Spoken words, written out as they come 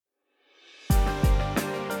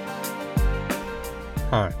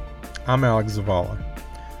Hi, I'm Alex Zavala.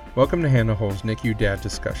 Welcome to Hannah's NICU Dad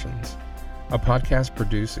Discussions, a podcast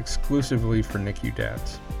produced exclusively for NICU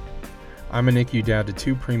dads. I'm a NICU dad to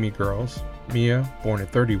two preemie girls, Mia, born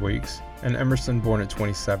at 30 weeks, and Emerson, born at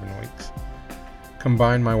 27 weeks.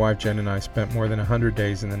 Combined, my wife Jen and I spent more than 100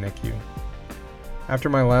 days in the NICU. After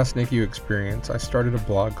my last NICU experience, I started a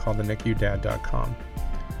blog called thenicudad.com.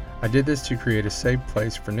 I did this to create a safe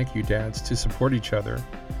place for NICU dads to support each other,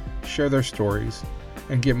 share their stories,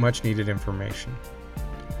 and get much needed information.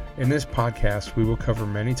 In this podcast, we will cover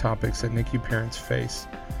many topics that NICU parents face,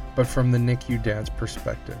 but from the NICU dad's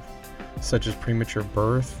perspective, such as premature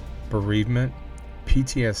birth, bereavement,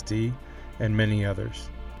 PTSD, and many others.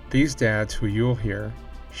 These dads who you'll hear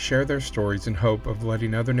share their stories in hope of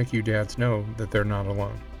letting other NICU dads know that they're not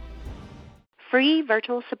alone. Free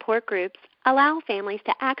virtual support groups allow families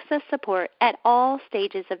to access support at all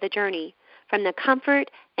stages of the journey, from the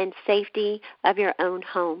comfort and safety of your own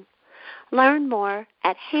home. Learn more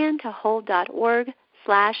at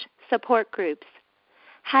handtohold.org/support groups.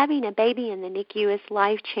 Having a baby in the NICU is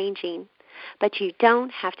life-changing, but you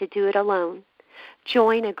don't have to do it alone.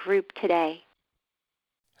 Join a group today.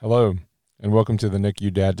 Hello, and welcome to the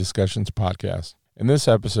NICU Dad Discussions podcast. In this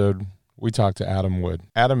episode, we talk to Adam Wood.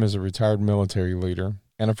 Adam is a retired military leader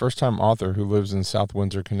and a first-time author who lives in South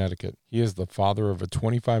Windsor, Connecticut. He is the father of a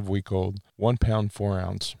 25-week-old, 1-pound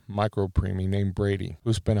 4-ounce micro-preemie named Brady,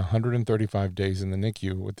 who spent 135 days in the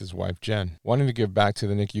NICU with his wife Jen. Wanting to give back to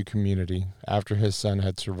the NICU community after his son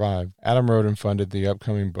had survived, Adam wrote and funded the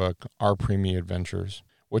upcoming book, Our Preemie Adventures,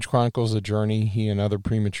 which chronicles the journey he and other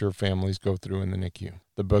premature families go through in the NICU.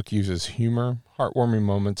 The book uses humor, heartwarming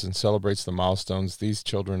moments, and celebrates the milestones these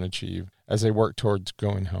children achieve as they work towards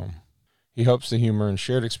going home. He hopes the humor and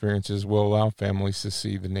shared experiences will allow families to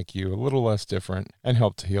see the NICU a little less different and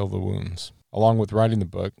help to heal the wounds. Along with writing the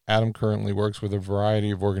book, Adam currently works with a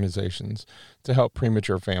variety of organizations to help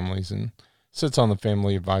premature families and sits on the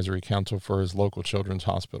Family Advisory Council for his local children's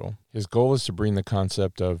hospital. His goal is to bring the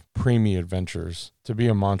concept of Preemie Adventures to be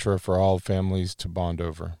a mantra for all families to bond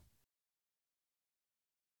over.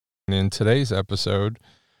 And in today's episode,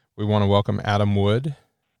 we want to welcome Adam Wood.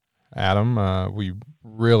 Adam, we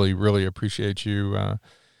really appreciate you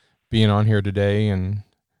being on here today and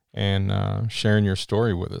sharing your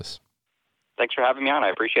story with us. Thanks for having me on. I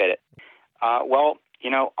appreciate it. Our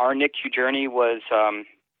NICU journey was,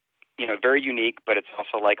 very unique, but it's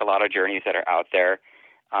also like a lot of journeys that are out there.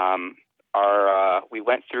 We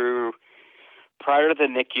went through, prior to the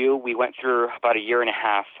NICU, we went through about a year and a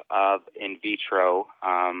half of in vitro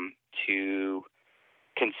to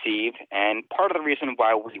conceive, and part of the reason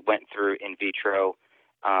why we went through in vitro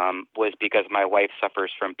was because my wife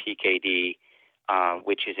suffers from PKD,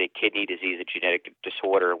 which is a kidney disease, a genetic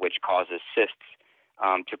disorder which causes cysts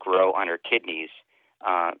to grow on her kidneys.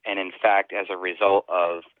 And in fact, as a result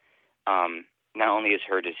of not only is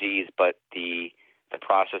her disease, but the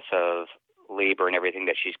process of labor and everything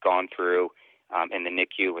that she's gone through in the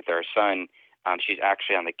NICU with our son, she's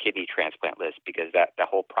actually on the kidney transplant list because that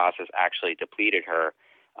whole process actually depleted her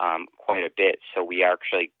quite a bit. So we are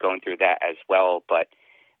actually going through that as well. But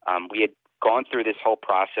we had gone through this whole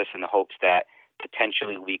process in the hopes that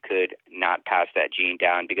potentially we could not pass that gene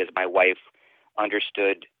down because my wife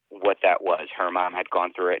understood what that was. Her mom had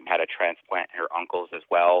gone through it and had a transplant, her uncles as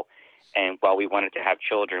well. And while we wanted to have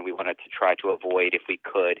children, we wanted to try to avoid, if we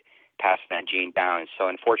could, passing that gene down. So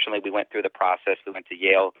unfortunately, we went through the process. We went to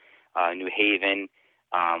Yale, New Haven,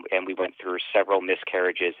 and we went through several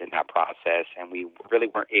miscarriages in that process, and we really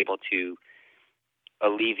weren't able to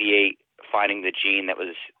alleviate finding the gene that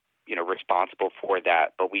was, responsible for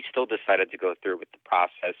that. But we still decided to go through with the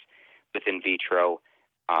process with in vitro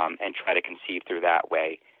and try to conceive through that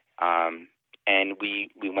way. And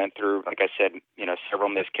we went through, like I said, several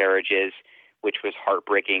miscarriages, which was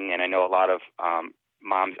heartbreaking. And I know a lot of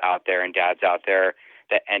moms out there and dads out there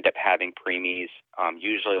that end up having preemies.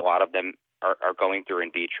 Usually a lot of them are going through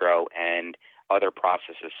in vitro and other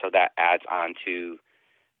processes, so that adds on to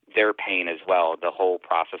their pain as well, the whole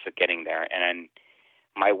process of getting there. And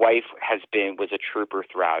my wife was a trooper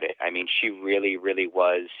throughout it. I mean, she really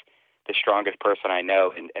was the strongest person I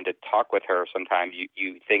know, and to talk with her sometimes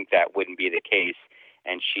you think that wouldn't be the case,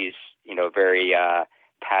 and she's very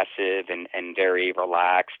passive and very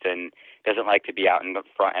relaxed and doesn't like to be out in the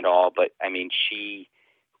front at all. But I mean, she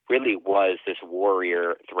really was this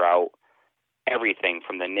warrior throughout everything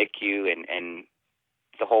from the NICU and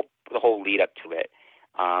the whole lead up to it.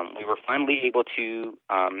 We were finally able to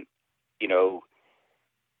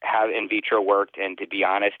have in vitro worked, and to be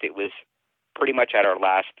honest, it was pretty much at our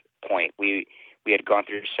last point. We had gone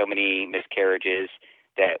through so many miscarriages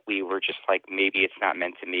that we were just like, maybe it's not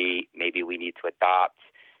meant to me. Maybe we need to adopt.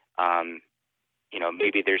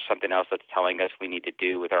 Maybe there's something else that's telling us we need to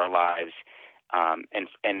do with our lives.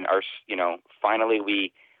 Finally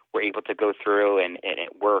we were able to go through and it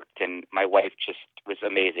worked. And my wife just was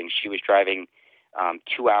amazing. She was driving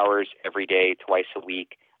 2 hours every day, twice a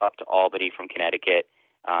week, up to Albany from Connecticut,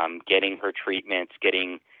 getting her treatments,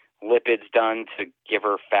 getting lipids done to give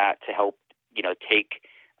her fat to help, take,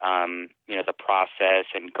 the process,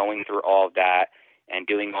 and going through all of that and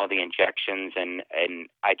doing all the injections. And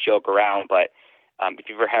I joke around, but if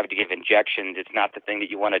you ever have to give injections, it's not the thing that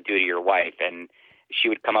you want to do to your wife. And she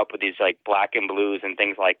would come up with these like black and blues and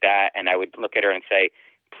things like that. And I would look at her and say,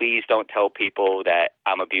 please don't tell people that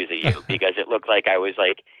I'm abusing you, because it looked like I was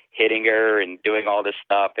like hitting her and doing all this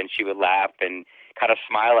stuff. And she would laugh and kind of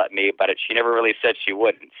smile at me, but she never really said she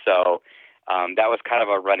wouldn't. So that was kind of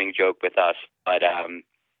a running joke with us. But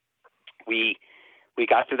we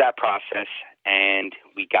got through that process, and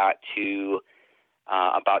we got to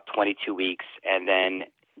about 22 weeks. And then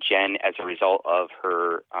Jen, as a result of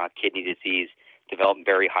her kidney disease, developed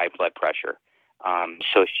very high blood pressure.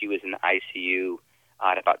 So she was in the ICU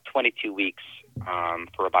at about 22 weeks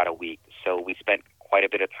for about a week. So we spent quite a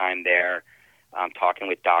bit of time there talking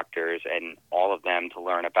with doctors and all of them to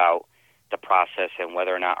learn about the process and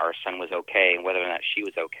whether or not our son was okay and whether or not she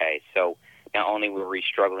was okay. So not only were we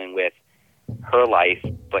struggling with her life,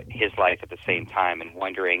 but his life at the same time, and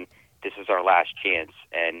wondering, this is our last chance.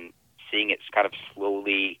 And seeing it kind of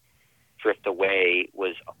slowly drift away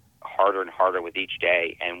was harder and harder with each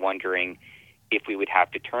day, and wondering if we would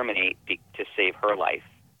have to terminate to save her life.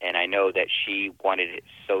 And I know that she wanted it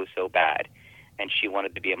so, so bad, and she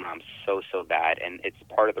wanted to be a mom so, so bad. And it's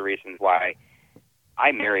part of the reasons why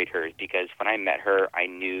I married her, because when I met her, I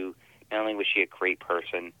knew not only was she a great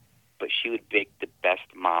person, but she would make the best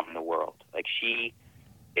mom in the world. Like, she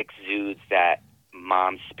exudes that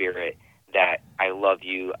mom spirit, that I love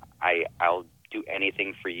you, I'll do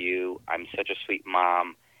anything for you, I'm such a sweet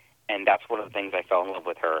mom. And that's one of the things I fell in love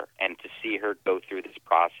with her. And to see her go through this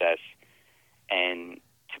process and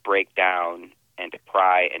to break down and to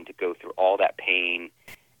cry and to go through all that pain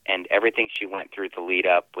and everything she went through to lead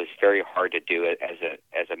up was very hard to do it as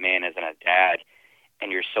a man, as a dad.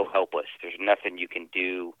 And you're so helpless. There's nothing you can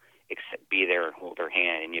do except be there and hold her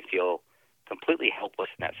hand, and you feel completely helpless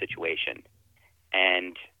in that situation.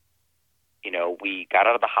 And, we got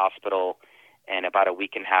out of the hospital, and about a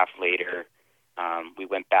week and a half later, we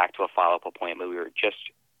went back to a follow-up appointment. We were just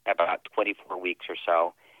about 24 weeks or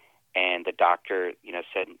so, and the doctor,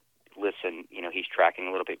 said, listen, he's tracking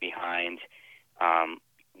a little bit behind.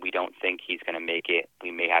 We don't think he's going to make it.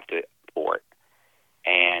 We may have to abort.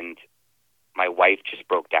 And my wife just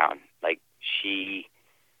broke down. Like, she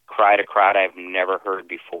cried a cry I've never heard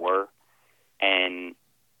before, and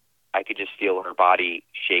I could just feel her body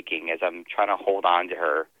shaking as I'm trying to hold on to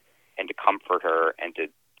her and to comfort her and to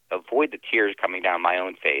avoid the tears coming down my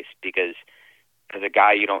own face, because as a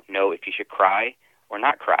guy, you don't know if you should cry or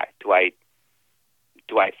not cry. Do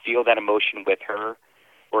I feel that emotion with her,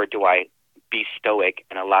 or do I be stoic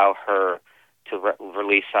and allow her to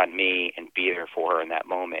release on me and be there for her in that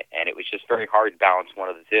moment? And it was just very hard to balance one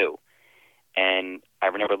of the two. And I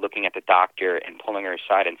remember looking at the doctor and pulling her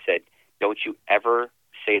aside and said, don't you ever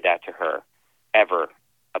say that to her, ever,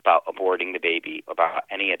 about aborting the baby, about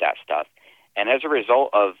any of that stuff. And as a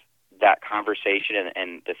result of that conversation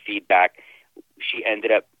and the feedback, she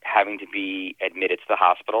ended up having to be admitted to the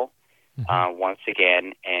hospital once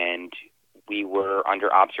again, and we were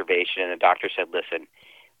under observation, and the doctor said, listen,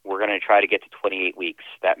 we're going to try to get to 28 weeks.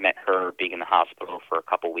 That meant her being in the hospital for a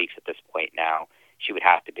couple weeks at this point now. She would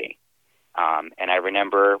have to be. And I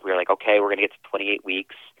remember we were like, okay, we're going to get to 28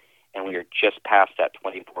 weeks, and we were just past that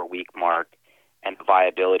 24-week mark, and the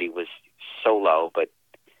viability was so low, but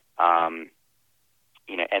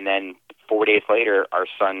and then 4 days later, our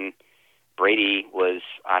son Brady was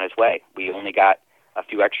on his way. We only got a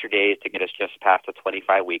few extra days to get us just past the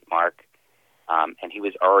 25-week mark, and he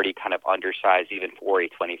was already kind of undersized even for a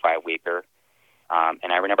 25-weeker.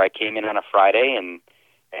 And I remember I came in on a Friday and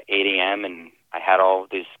at 8 a.m., and I had all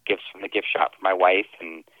these gifts from the gift shop for my wife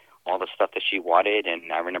and all the stuff that she wanted,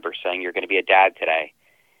 and I remember saying, you're going to be a dad today.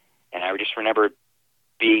 And I just remember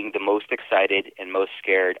being the most excited and most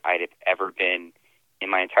scared I'd have ever been in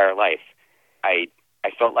my entire life. I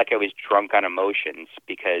felt like I was drunk on emotions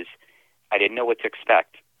because I didn't know what to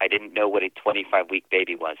expect. I didn't know what a 25-week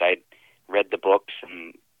baby was. I read the books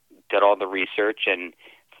and did all the research, and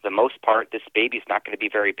for the most part, this baby's not going to be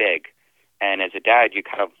very big. And as a dad, you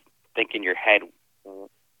kind of think in your head,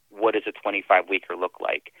 what does a 25-weeker look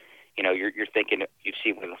like? You're thinking, you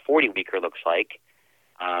see what a 40-weeker looks like,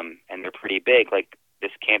 and they're pretty big. Like,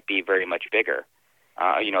 this can't be very much bigger.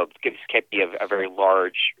 This can't be a very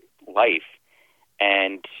large life.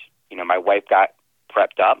 And, my wife got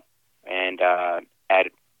prepped up, and at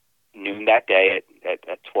noon that day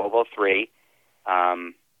at 12:03,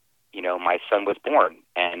 my son was born.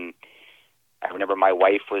 And I remember my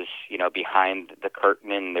wife was, behind the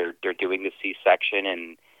curtain, and they're doing the C-section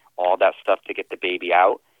and all that stuff to get the baby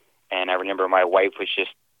out. And I remember my wife was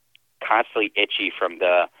just constantly itchy from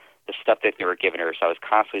the stuff that they were giving her. So I was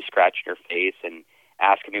constantly scratching her face and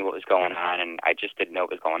asking me what was going on, and I just didn't know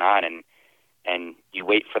what was going on. And you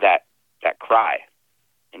wait for that cry,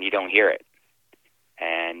 and you don't hear it.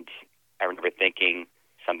 And I remember thinking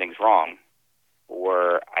something's wrong,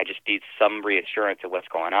 or I just need some reassurance of what's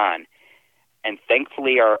going on. And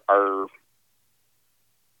thankfully, our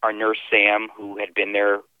nurse Sam, who had been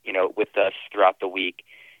there, with us throughout the week,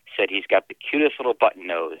 said he's got the cutest little button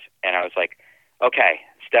nose. And I was like, okay,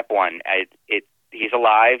 step one, he's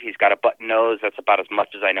alive. He's got a button nose. That's about as much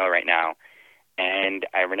as I know right now. And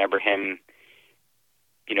I remember him,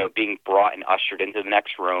 being brought and ushered into the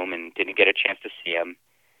next room, and didn't get a chance to see him.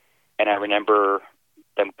 And I remember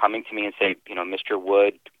them coming to me and say, Mr.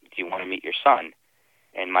 Wood, do you want to meet your son?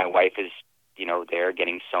 And my wife is, there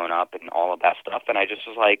getting sewn up and all of that stuff. And I just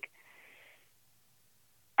was like,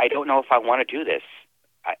 I don't know if I want to do this.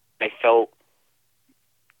 I felt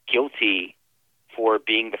guilty for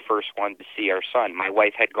being the first one to see our son. My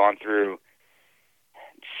wife had gone through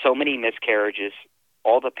so many miscarriages,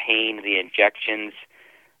 all the pain, the injections,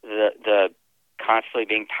 the constantly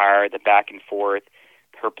being tired, the back and forth,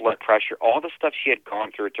 her blood pressure, all the stuff she had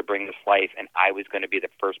gone through to bring this life, and I was going to be the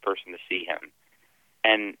first person to see him.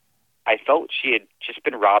 And I felt she had just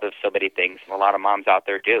been robbed of so many things, and a lot of moms out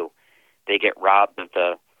there do. They get robbed of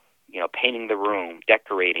the, painting the room,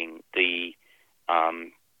 decorating, the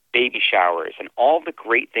baby showers, and all the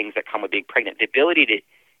great things that come with being pregnant. The ability to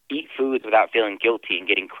eat foods without feeling guilty and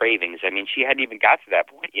getting cravings. I mean, she hadn't even got to that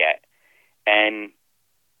point yet. And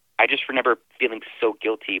I just remember feeling so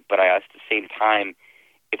guilty, but at the same time,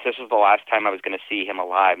 if this was the last time I was going to see him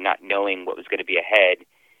alive, not knowing what was going to be ahead,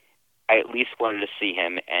 I at least wanted to see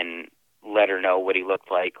him and let her know what he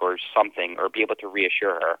looked like or something, or be able to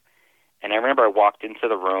reassure her. And I remember I walked into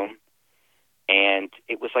the room, and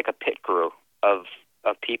it was like a pit crew of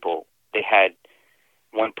people. They had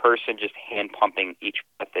one person just hand pumping each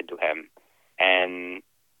breath into him, and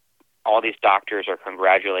all these doctors are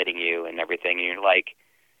congratulating you and everything, and you're like,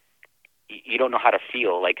 you don't know how to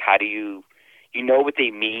feel. Like, how do you know what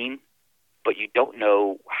they mean, but you don't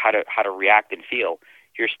know how to react and feel.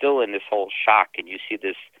 You're still in this whole shock, and you see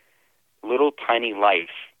this little tiny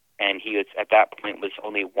life, and he was, at that point, was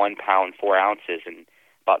only 1 pound 4 ounces and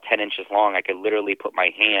about 10 inches long. I could literally put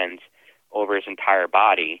my hands over his entire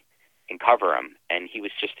body and cover him, and he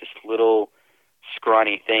was just this little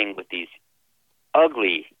scrawny thing with these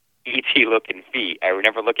ugly E.T. looking feet. I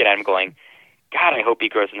remember looking at him going, God, I hope he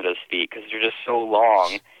grows into those feet, because they're just so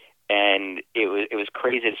long. And it was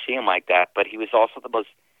crazy to see him like that. But he was also the most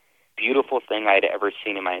beautiful thing I had ever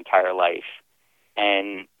seen in my entire life.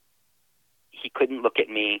 And he couldn't look at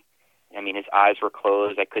me. I mean, his eyes were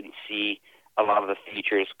closed. I couldn't see a lot of the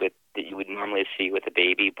features that you would normally see with a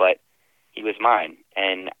baby, but he was mine.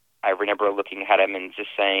 And I remember looking at him and just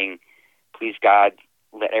saying, please, God,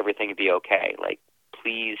 let everything be okay. Like,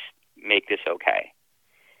 please make this okay.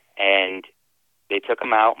 And they took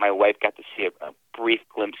him out. My wife got to see a brief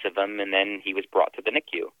glimpse of him, and then he was brought to the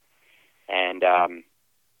NICU. And,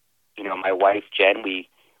 my wife, Jen, we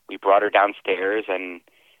brought her downstairs, and,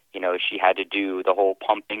 she had to do the whole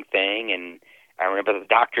pumping thing. And I remember the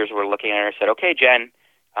doctors were looking at her and said, okay, Jen,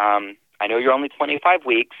 I know you're only 25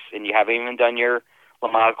 weeks, and you haven't even done your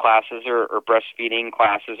Lamaze classes or breastfeeding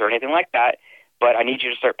classes or anything like that, but I need you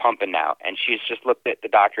to start pumping now. And she's just looked at the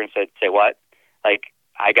doctor and said, say what? Like,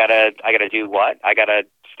 I gotta do what? I gotta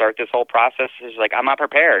start this whole process? She's like, I'm not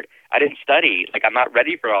prepared. I didn't study. Like, I'm not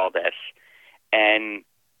ready for all this. And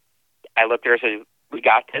I looked at her and said, we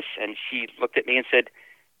got this. And she looked at me and said,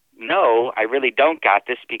 no, I really don't got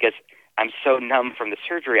this, because I'm so numb from the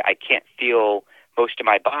surgery, I can't feel most of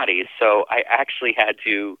my body. So I actually had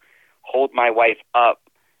to hold my wife up,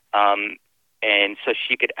 and so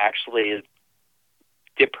she could actually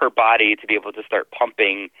dip her body to be able to start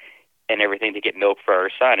pumping and everything to get milk for our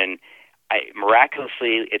son. And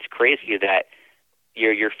miraculously, it's crazy that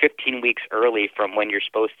you're 15 weeks early from when you're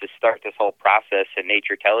supposed to start this whole process, and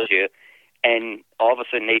nature tells you, and all of a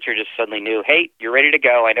sudden nature just suddenly knew, hey, you're ready to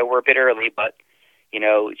go. I know we're a bit early, but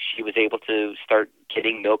she was able to start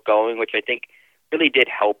getting milk going, which I think really did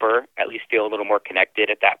help her at least feel a little more connected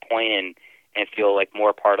at that point, and feel like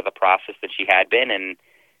more part of the process than she had been. And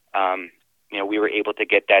we were able to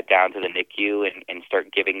get that down to the NICU and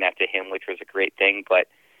start giving that to him, which was a great thing. But,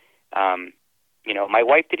 my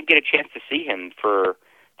wife didn't get a chance to see him for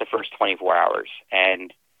the first 24 hours.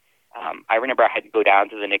 And I remember I had to go down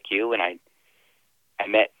to the NICU, and I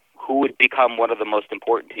met who would become one of the most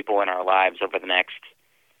important people in our lives over the next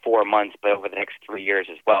 4 months, but over the next 3 years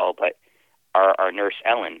as well. But our nurse,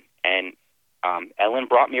 Ellen. And Ellen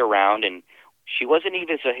brought me around, and she wasn't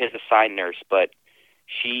even his assigned nurse, but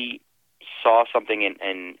she saw something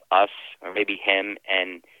in us, or maybe him,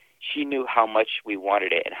 and she knew how much we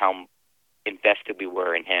wanted it and how invested we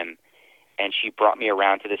were in him. And she brought me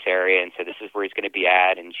around to this area and said, this is where he's going to be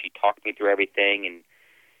at. And she talked me through everything. And,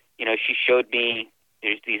 she showed me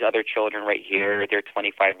there's these other children right here. They're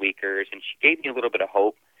 25-weekers. And she gave me a little bit of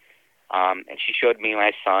hope. And she showed me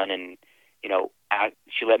my son, and,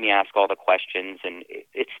 she let me ask all the questions. And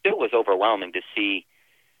it still was overwhelming to see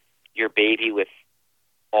your baby with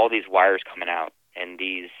all these wires coming out and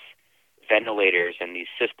these ventilators and these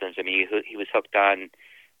systems. I mean, he was hooked on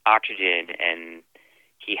oxygen, and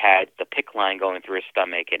he had the PICC line going through his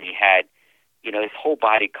stomach, and he had, his whole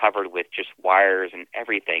body covered with just wires and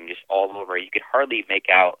everything just all over. You could hardly make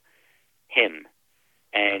out him.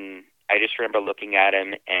 And I just remember looking at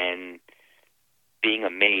him and being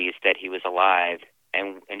amazed that he was alive,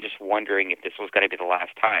 and just wondering if this was going to be the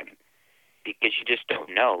last time, because you just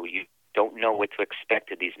don't know. You don't know what to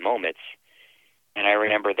expect at these moments. And I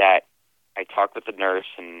remember that I talked with the nurse,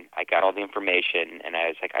 and I got all the information, and I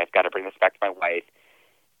was like, I've got to bring this back to my wife.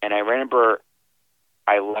 And I remember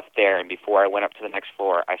I left there, and before I went up to the next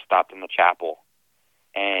floor, I stopped in the chapel,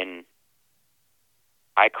 and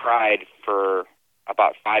I cried for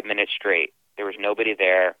about 5 minutes straight. There was nobody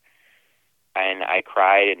there, and I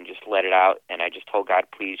cried and just let it out, and I just told God,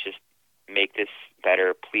 please just make this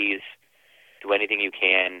better. Please do anything you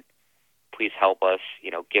can. Please help us,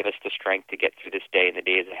 give us the strength to get through this day and the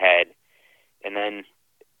days ahead. And then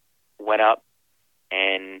went up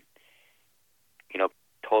and,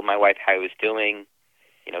 told my wife how I was doing,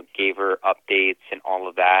 gave her updates and all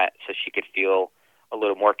of that so she could feel a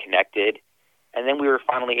little more connected. And then we were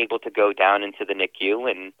finally able to go down into the NICU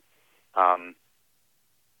and,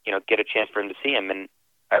 get a chance for him to see him. And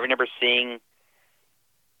I remember seeing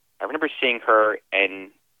her,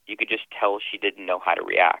 and you could just tell she didn't know how to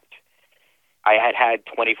react. I had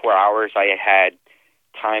 24 hours. I had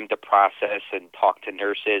time to process and talk to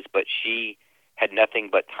nurses, but she had nothing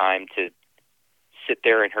but time to sit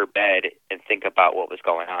there in her bed and think about what was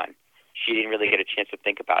going on. She didn't really get a chance to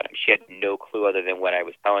think about him. She had no clue other than what I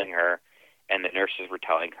was telling her, and the nurses were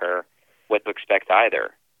telling her what to expect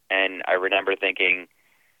either. And I remember thinking,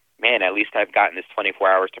 man, at least I've gotten this 24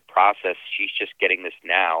 hours to process. She's just getting this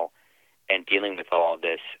now and dealing with all of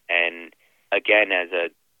this. And again, as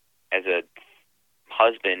a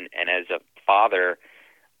husband and as a father,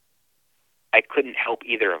 I couldn't help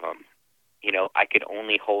either of them. I could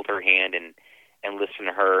only hold her hand and listen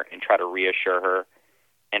to her and try to reassure her.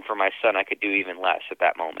 And for my son, I could do even less at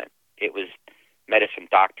that moment. It was medicine,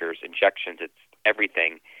 doctors, injections, it's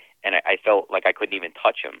everything. And I felt like I couldn't even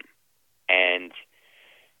touch him. And,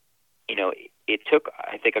 it took,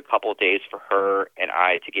 I think, a couple of days for her and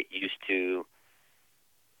I to get used to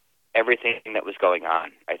everything that was going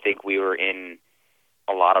on. I think we were in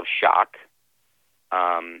a lot of shock.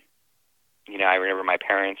 I remember my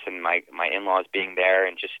parents and my in-laws being there,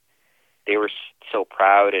 and just they were so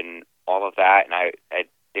proud and all of that, and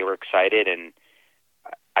they were excited, and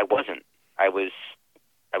I wasn't. I was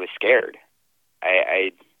scared.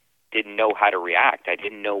 I didn't know how to react. I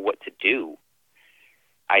didn't know what to do.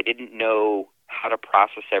 I didn't know how to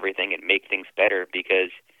process everything and make things better,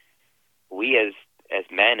 because we as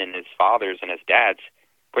men and as fathers and as dads,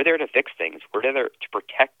 we're there to fix things. We're there to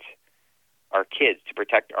protect our kids, to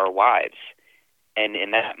protect our wives. And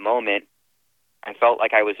in that moment, I felt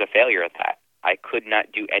like I was a failure at that. I could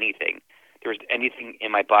not do anything. There was anything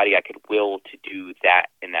in my body I could will to do that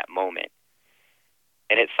in that moment.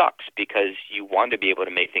 And it sucks, because you want to be able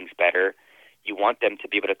to make things better. You want them to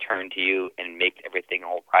be able to turn to you and make everything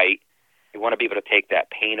all right. You want to be able to take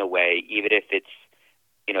that pain away, even if it's,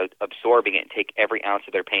 absorbing it and take every ounce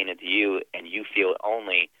of their pain into you and you feel it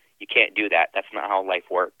only. You can't do that. That's not how life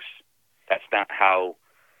works. That's not how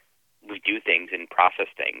we do things and process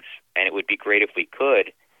things. And it would be great if we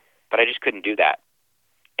could, but I just couldn't do that.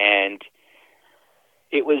 And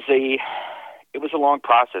it was a long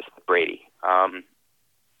process with Brady.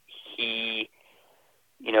 He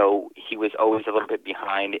was always a little bit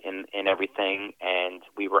behind in everything, and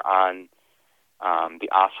we were on the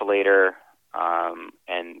oscillator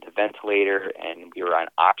and the ventilator, and we were on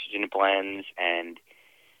oxygen blends, and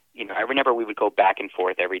I remember we would go back and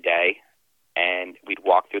forth every day, and we'd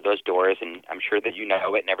walk through those doors, and I'm sure that you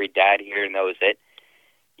know it, and every dad here knows it.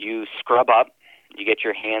 You scrub up, you get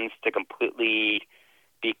your hands to completely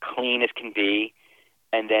be clean as can be,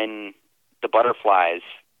 and then the butterflies,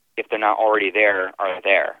 if they're not already there, are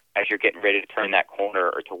there as you're getting ready to turn that corner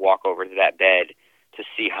or to walk over to that bed to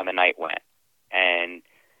see how the night went. And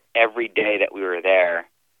every day that we were there,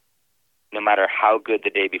 no matter how good the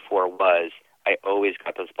day before was, I always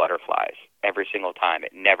got those butterflies every single time.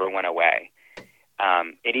 It never went away.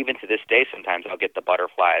 And even to this day, sometimes I'll get the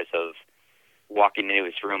butterflies of walking into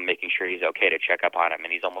his room, making sure he's okay, to check up on him.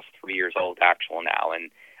 And he's almost 3 years old actual now.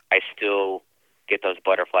 And I still get those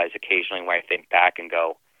butterflies occasionally where I think back and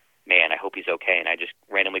go, man, I hope he's okay. And I just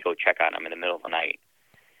randomly go check on him in the middle of the night.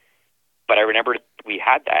 But I remember we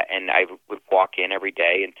had that, and I would walk in every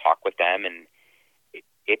day and talk with them, and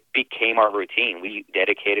it became our routine. We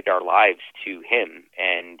dedicated our lives to him,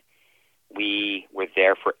 and we were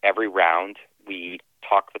there for every round. We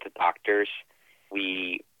talked with the doctors.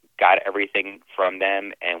 We got everything from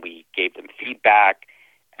them, and we gave them feedback.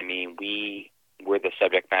 I mean, we were the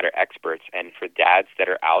subject matter experts. And for dads that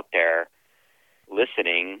are out there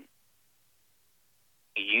listening,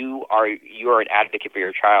 you are an advocate for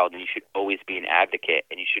your child, and you should always be an advocate,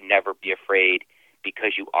 and you should never be afraid,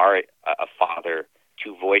 because you are a father,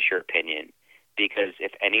 to voice your opinion. Because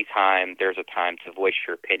if any time there's a time to voice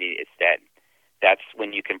your opinion, it's then. That's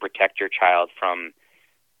when you can protect your child from,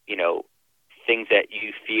 things that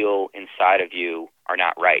you feel inside of you are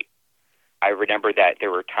not right. I remember that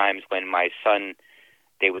there were times when my son,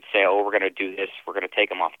 they would say, oh, we're going to do this, we're going to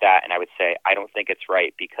take him off that. And I would say, I don't think it's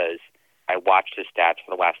right, because I watched his stats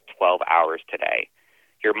for the last 12 hours today.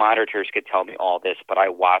 Your monitors could tell me all this, but I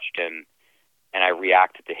watched him, and I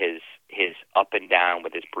reacted to his up and down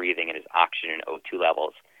with his breathing and his oxygen and O2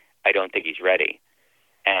 levels. I don't think he's ready.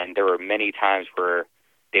 And there were many times where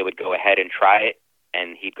they would go ahead and try it,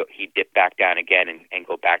 and he'd dip back down again and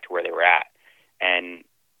go back to where they were at. And,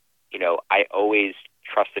 I always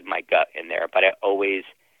trusted my gut in there, but I always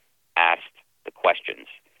asked the questions.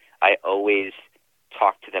 I always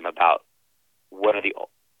talked to them about what are the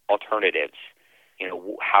alternatives.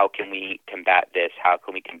 How can we combat this? How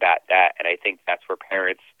can we combat that? And I think that's where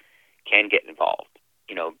parents can get involved.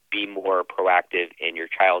 Be more proactive in your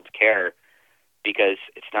child's care, because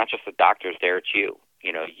it's not just the doctors there, it's you.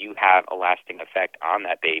 You have a lasting effect on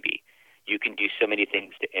that baby. You can do so many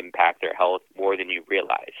things to impact their health more than you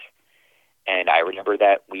realize. And I remember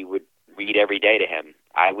that we would read every day to him.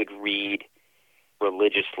 I would read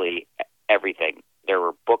religiously everything. There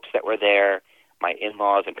were books that were there. My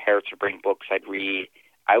in-laws and parents would bring books I'd read.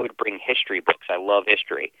 I would bring history books. I love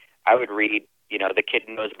history. I would read, the kid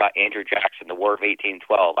knows about Andrew Jackson, the War of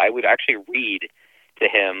 1812. I would actually read to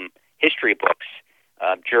him history books,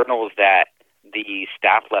 journals that the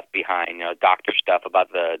staff left behind, doctor stuff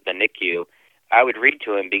about the NICU. I would read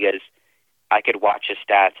to him because I could watch his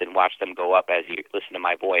stats and watch them go up as he listened to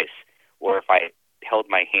my voice. Or if I held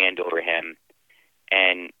my hand over him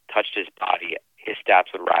and touched his body, his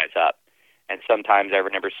stats would rise up. And sometimes I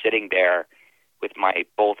remember sitting there with my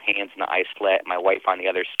both hands in the isolette, my wife on the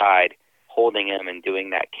other side, holding him and doing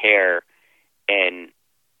that care, and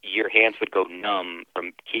your hands would go numb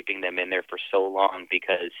from keeping them in there for so long,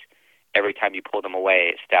 because every time you pulled them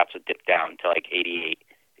away, his stats would dip down to like 88,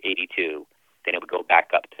 82. Then it would go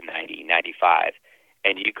back up to 90, 95.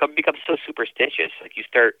 And you become so superstitious. Like, you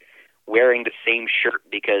start wearing the same shirt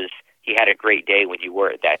because he had a great day when you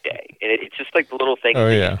wore it that day. And it's just like the little things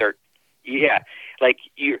that you start. Yeah, like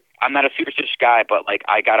I'm not a superstitious guy, but like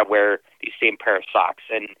I gotta wear these same pair of socks,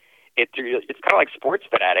 and it's kind of like sports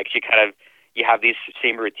fanatics. You have these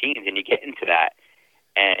same routines, and you get into that.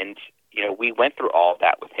 And we went through all of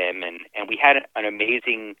that with him, and we had an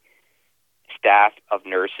amazing staff of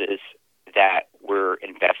nurses that were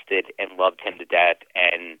invested and loved him to death,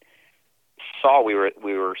 and saw we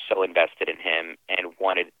were so invested in him and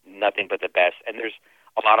wanted nothing but the best. And there's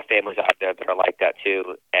a lot of families out there that are like that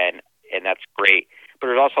too, and that's great. But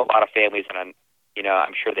there's also a lot of families, and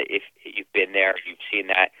I'm sure that if you've been there, you've seen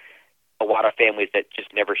that, a lot of families that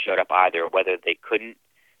just never showed up either, whether they couldn't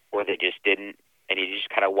or they just didn't, and you just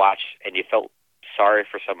kind of watch, and you felt sorry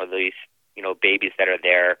for some of these, babies that are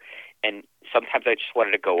there. And sometimes I just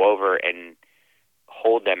wanted to go over and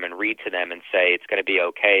hold them and read to them and say it's going to be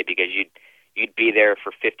okay, because you'd be there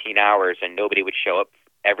for 15 hours and nobody would show up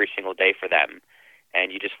every single day for them.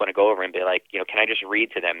 And you just want to go over and be like, can I just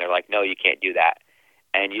read to them? They're like, no, you can't do that.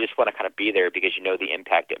 And you just want to kind of be there because you know the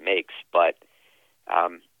impact it makes. But,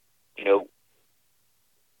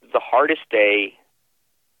 the hardest day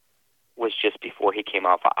was just before he came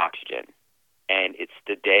off of oxygen. And it's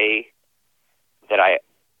the day that I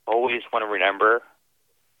always want to remember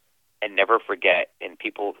and never forget. And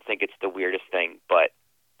people think it's the weirdest thing, but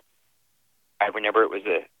I remember it was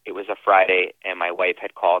a Friday, and my wife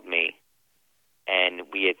had called me, and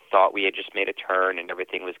we had thought we had just made a turn and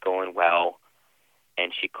everything was going well.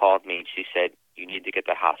 And she called me and she said, "You need to get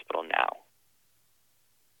to the hospital now."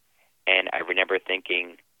 And I remember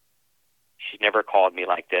thinking, she's never called me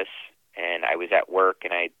like this. And I was at work,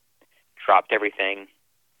 and I dropped everything,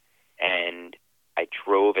 and I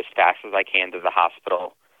drove as fast as I can to the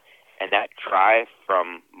hospital. And that drive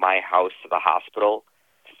from my house to the hospital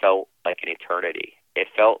felt like an eternity. It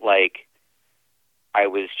felt like I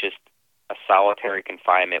was just a solitary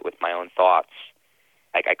confinement with my own thoughts.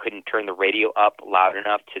 Like I couldn't turn the radio up loud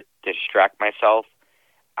enough to distract myself.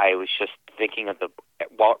 I was just thinking of the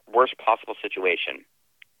worst possible situation.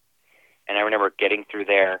 And I remember getting through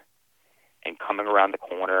there and coming around the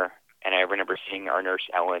corner, and I remember seeing our nurse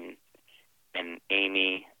Ellen and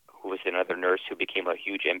Amy, who was another nurse who became a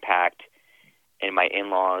huge impact, and my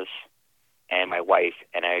in-laws and my wife.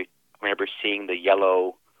 And I remember seeing the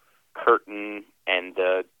yellow curtain and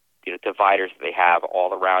the dividers that they have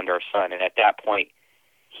all around our son. And at that point,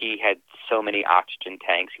 he had so many oxygen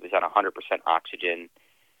tanks. He was on 100% oxygen.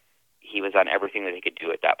 He was on everything that they could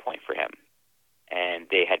do at that point for him. And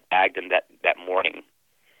they had bagged him that morning,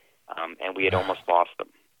 and we had almost lost him.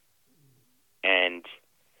 And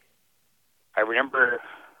I remember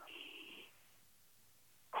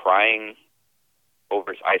crying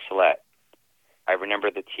over his isolette. I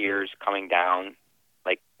remember the tears coming down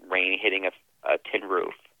like rain hitting a tin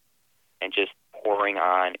roof and just pouring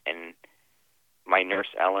on, and my nurse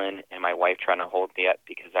Ellen and my wife trying to hold me up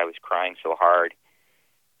because I was crying so hard.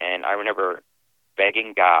 And I remember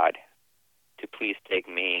begging God to please take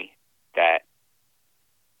me, that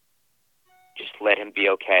just let him be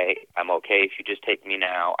okay. I'm okay if you just take me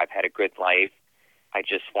now. I've had a good life. I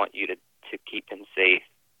just want you to keep him safe,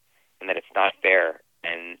 and that it's not fair,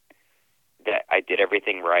 and that I did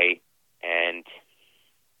everything right. And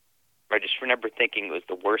I just remember thinking it was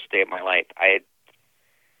the worst day of my life.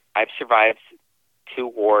 I've survived 2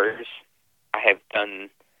 wars. I have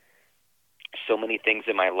done so many things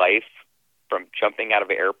in my life, from jumping out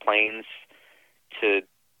of airplanes to,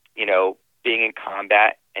 being in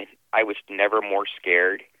combat, and I was never more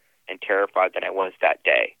scared and terrified than I was that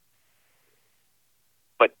day.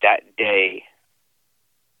 But that day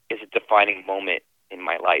is a defining moment in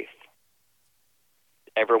my life.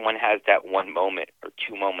 Everyone has that one moment or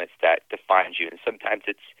 2 moments that defines you, and sometimes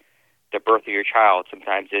it's the birth of your child,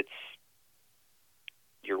 sometimes it's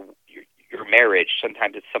your marriage,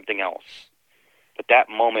 sometimes it's something else. But that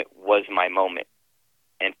moment was my moment,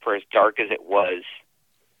 and for as dark as it was,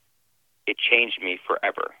 it changed me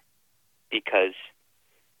forever, because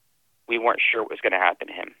we weren't sure what was going to happen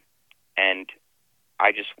to him. And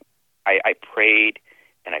I prayed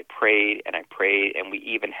and I prayed and I prayed, and we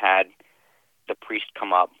even had the priest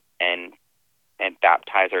come up and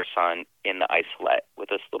baptize our son in the isolette with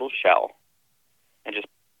this little shell and just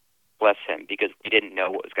bless him, because we didn't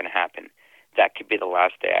know what was going to happen. That could be the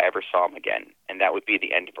last day I ever saw him again, and that would be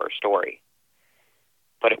the end of our story.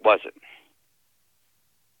 But it wasn't.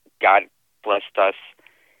 God blessed us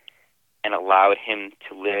and allowed him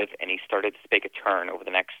to live, and he started to take a turn over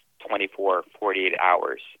the next 24, 48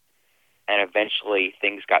 hours. And eventually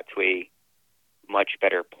things got to a much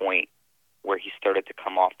better point where he started to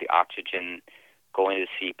come off the oxygen, going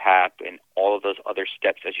to CPAP, and all of those other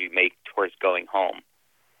steps as you make towards going home.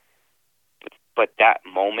 But that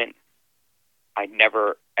moment, I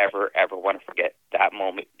never, ever, ever want to forget that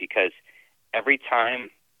moment, because every time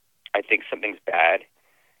I think something's bad,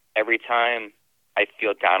 every time I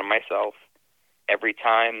feel down on myself, every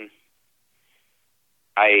time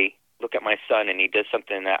I look at my son and he does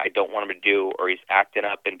something that I don't want him to do, or he's acting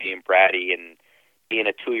up and being bratty and being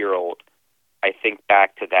a 2-year-old, I think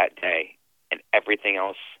back to that day, and everything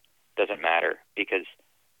else doesn't matter, because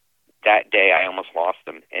that day I almost lost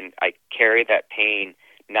him. And I carry that pain,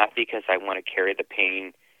 not because I want to carry the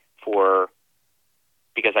pain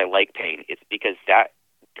because I like pain. It's because that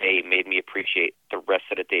day made me appreciate the rest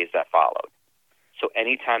of the days that followed. So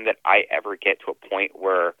anytime that I ever get to a point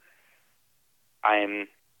where I'm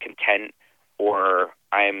content, or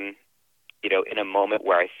I'm, in a moment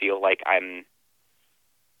where I feel like I'm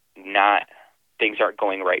not, things aren't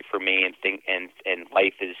going right for me, and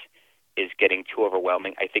life is getting too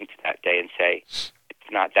overwhelming, I think to that day and say,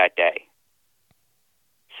 it's not that day.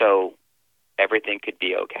 So everything could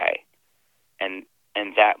be okay. And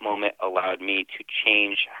that moment allowed me to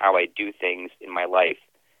change how I do things in my life,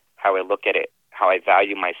 how I look at it, how I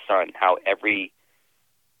value my son, how every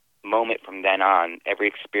moment from then on, every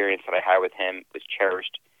experience that I had with him was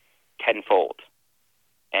cherished tenfold.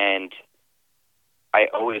 And I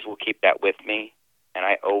always will keep that with me, and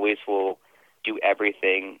I always will do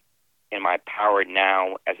everything in my power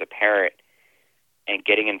now as a parent and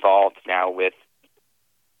getting involved now with,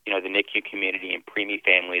 the NICU community and preemie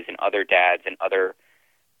families and other dads and other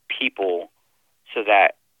people, so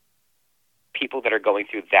that people that are going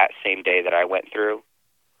through that same day that I went through,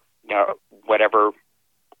 whatever,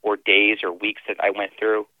 or days or weeks that I went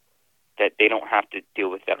through, that they don't have to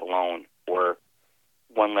deal with that alone, or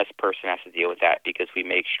one less person has to deal with that, because we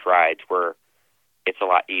make strides where it's a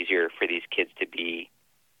lot easier for these kids to be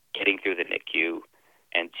getting through the NICU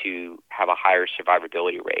and to have a higher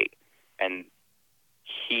survivability rate. And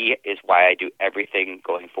he is why I do everything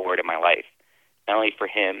going forward in my life, not only for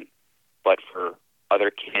him, but for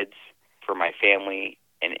other kids, for my family,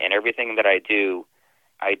 and everything that I do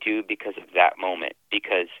because of that moment,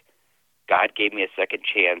 because God gave me a second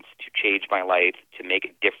chance to change my life, to make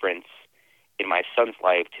a difference in my son's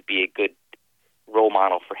life, to be a good role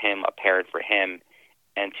model for him, a parent for him,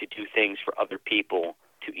 and to do things for other people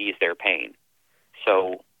to ease their pain.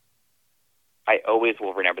 So I always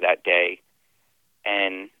will remember that day,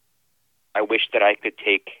 and I wish that I could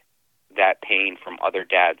take that pain from other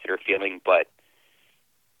dads that are feeling, but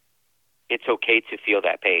it's okay to feel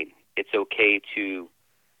that pain. It's okay to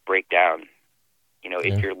break down.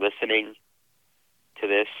 If you're listening to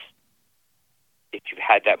this, if you've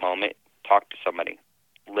had that moment, talk to somebody.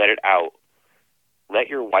 Let it out. Let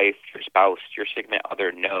your wife, your spouse, your significant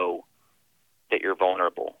other know that you're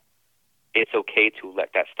vulnerable. It's okay to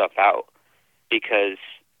let that stuff out, because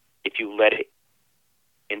if you let it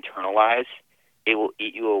internalize, it will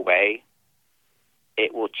eat you away.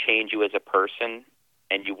 It will change you as a person,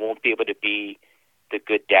 and you won't be able to be the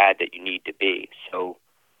good dad that you need to be. So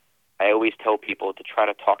I always tell people to try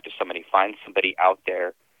to talk to somebody, find somebody out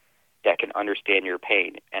there that can understand your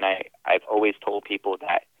pain. And I've always told people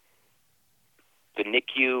that the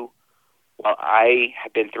NICU, while I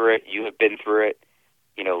have been through it, you have been through it,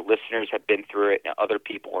 listeners have been through it, and other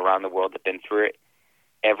people around the world have been through it,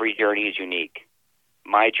 every journey is unique.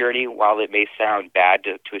 My journey, while it may sound bad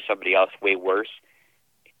to somebody else, way worse,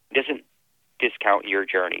 doesn't discount your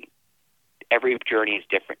journey. Every journey is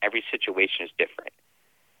different. Every situation is different.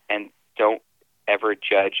 And don't ever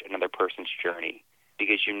judge another person's journey,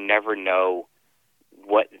 because you never know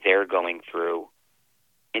what they're going through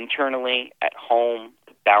internally, at home,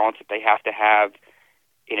 the balance that they have to have.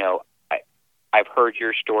 I've heard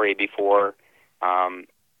your story before,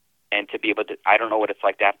 and to be able to, I don't know what it's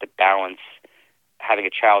like to have to balance having a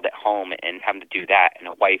child at home and having to do that, and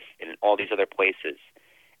a wife and all these other places.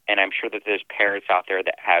 And I'm sure that there's parents out there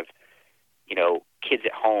that have, kids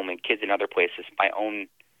at home and kids in other places. My own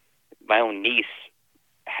niece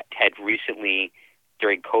had recently,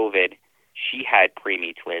 during COVID, she had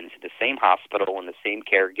preemie twins in the same hospital and the same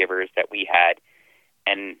caregivers that we had.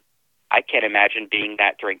 And I can't imagine being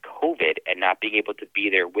that during COVID and not being able to be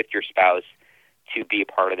there with your spouse to be a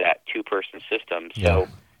part of that two-person system. So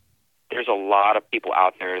there's a lot of people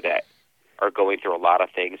out there that are going through a lot of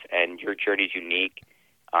things, and your journey is unique.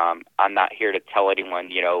 I'm not here to tell anyone,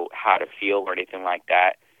 how to feel or anything like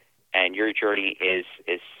that. And your journey is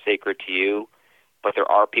sacred to you. But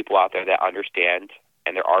there are people out there that understand,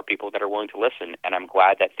 and there are people that are willing to listen. And I'm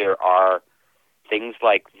glad that there are things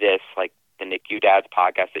like this, like the NICU Dads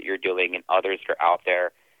podcast that you're doing, and others that are out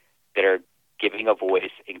there that are giving a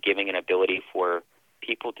voice and giving an ability for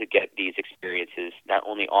people to get these experiences not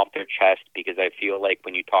only off their chest, because I feel like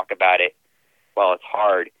when you talk about it, while it's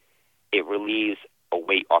hard, it relieves a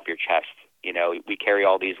weight off your chest. We carry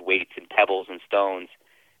all these weights and pebbles and stones,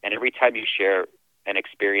 and every time you share an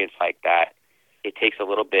experience like that, it takes a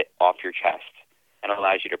little bit off your chest and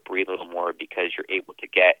allows you to breathe a little more, because you're able to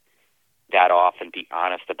get that off and be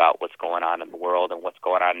honest about what's going on in the world and what's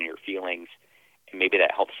going on in your feelings, and maybe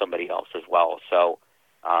that helps somebody else as well. So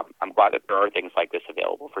I'm glad that there are things like this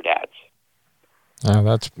available for dads.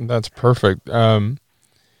 That's perfect.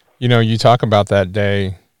 You talk about that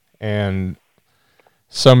day, and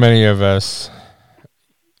so many of us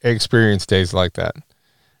experience days like that,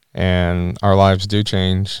 and our lives do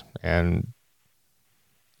change, and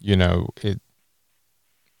it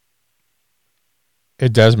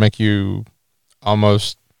does make you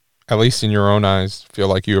almost, at least in your own eyes, feel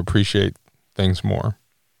like you appreciate things more.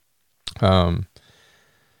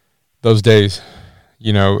 Those days,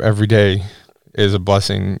 every day is a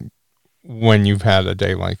blessing when you've had a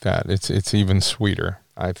day like that. It's even sweeter,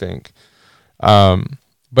 I think.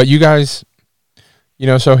 But you guys,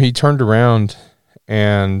 so he turned around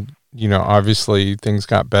and obviously things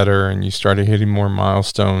got better and you started hitting more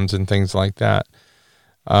milestones and things like that.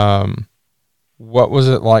 What was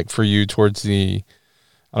it like for you towards I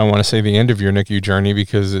don't want to say the end of your NICU journey,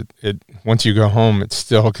 because it once you go home, it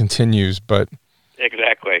still continues, but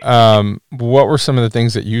exactly. What were some of the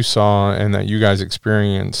things that you saw and that you guys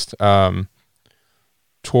experienced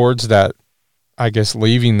towards that, I guess,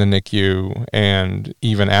 leaving the NICU and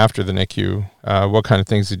even after the NICU? What kind of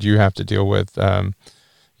things did you have to deal with,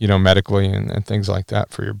 medically and things like that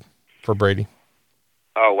for Brady?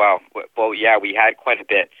 Oh, wow. Well, yeah, we had quite a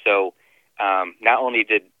bit. So not only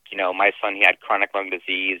did, my son, he had chronic lung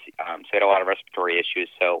disease, so he had a lot of respiratory issues.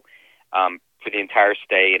 So for the entire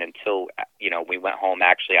stay and until, we went home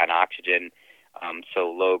actually on oxygen,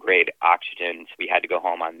 so low-grade oxygen, so we had to go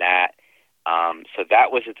home on that. So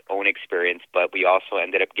that was its own experience, but we also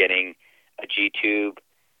ended up getting a G-tube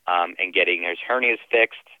and getting his hernias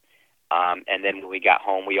fixed. And then when we got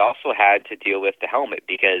home, we also had to deal with the helmet,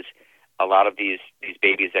 because a lot of these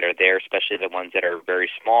babies that are there, especially the ones that are very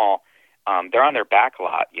small, they're on their back a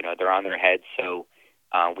lot. They're on their heads. So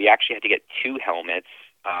we actually had to get 2 helmets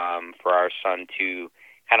for our son to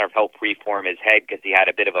kind of help reform his head, because he had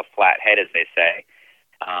a bit of a flat head, as they say.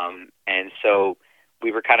 And so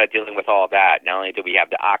we were kind of dealing with all that. Not only did we have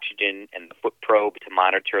the oxygen and the foot probe to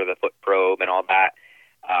monitor the foot probe and all that,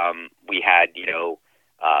 we had,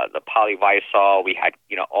 the polyvisol, we had,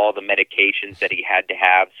 all the medications that he had to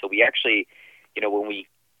have. So we actually, when we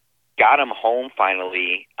got him home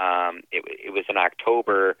finally, it was in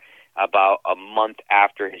October, about a month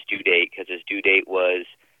after his due date, because his due date was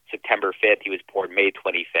September 5th. He was born May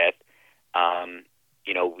 25th.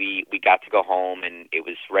 We got to go home, and it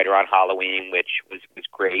was right around Halloween, which was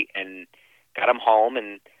great, and got him home.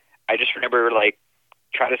 And I just remember,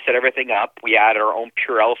 trying to set everything up. We had our own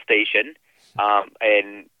Purell station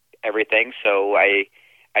and everything. So I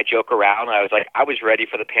joke around. I was like, I was ready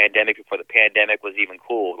for the pandemic before the pandemic was even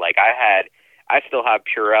cool. I still have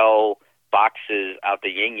Purell boxes out the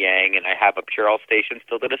yin yang, and I have a Purell station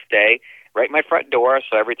still to this day right in my front door.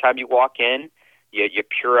 So every time you walk in, you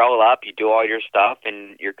Purell up, you do all your stuff,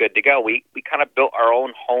 and you're good to go. We kind of built our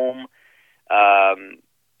own home,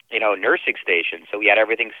 nursing station. So we had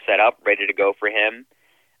everything set up, ready to go for him.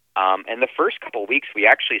 And the first couple of weeks, we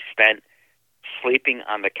actually spent sleeping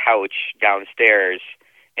on the couch downstairs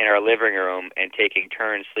in our living room and taking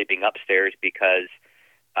turns sleeping upstairs, because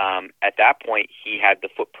at that point he had the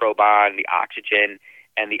foot probe on, the oxygen,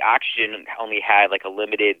 and the oxygen only had a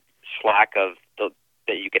limited slack of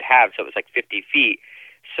that you could have, so it was 50 feet.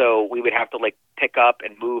 So we would have to pick up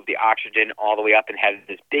and move the oxygen all the way up and have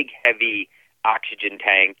this big heavy oxygen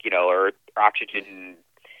tank, or oxygen,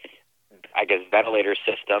 I guess, ventilator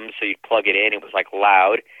system. So you'd plug it in, it was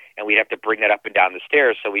loud, and we'd have to bring that up and down the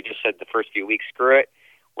stairs. So we just said the first few weeks, screw it,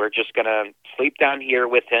 we're just gonna sleep down here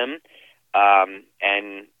with him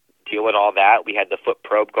and deal with all that. We had the foot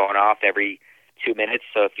probe going off every 2 minutes.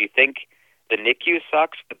 So if you think the NICU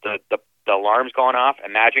sucks, but the alarm's going off,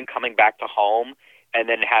 imagine coming back to home and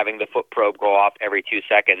then having the foot probe go off every 2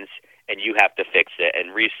 seconds, and you have to fix it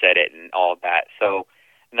and reset it and all of that. So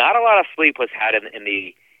not a lot of sleep was had in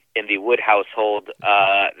the Wood household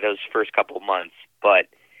those first couple of months, but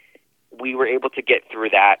we were able to get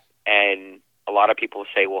through that. And a lot of people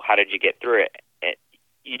say, well, how did you get through it? And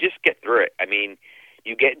you just get through it. I mean,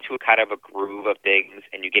 you get into a kind of a groove of things,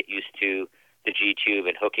 and you get used to the G-tube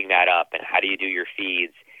and hooking that up, and how do you do your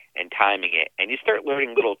feeds and timing it. And you start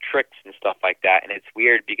learning little tricks and stuff like that. And it's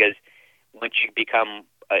weird, because once you become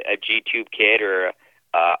a G-tube kid or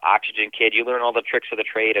a oxygen kid, you learn all the tricks of the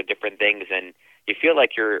trade of different things, and you feel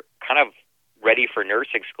like you're kind of ready for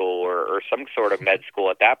nursing school or some sort of med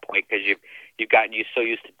school at that point, because you've gotten so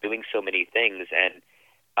used to doing so many things. And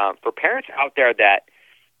for parents out there that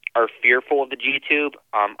are fearful of the G-tube,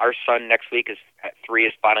 our son next week at 3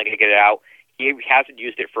 is finally going to get it out. He hasn't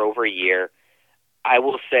used it for over a year. I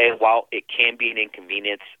will say, while it can be an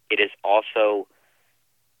inconvenience, it is also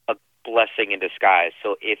a blessing in disguise.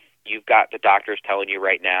 So if you've got the doctors telling you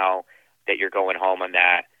right now that you're going home on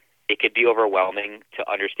that, it could be overwhelming to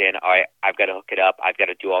understand, I've got to hook it up, I've got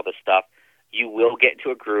to do all this stuff. You will get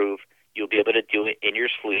into a groove. You'll be able to do it in your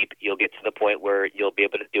sleep. You'll get to the point where you'll be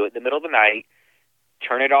able to do it in the middle of the night,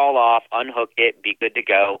 turn it all off, unhook it, be good to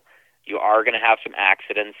go. You are going to have some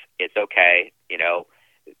accidents. It's okay.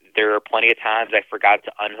 There are plenty of times I forgot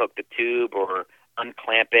to unhook the tube or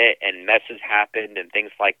unclamp it, and messes happened and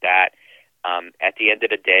things like that. At the end of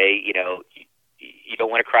the day, you don't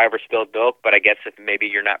want to cry over spilled milk, but I guess if maybe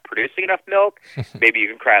you're not producing enough milk, maybe you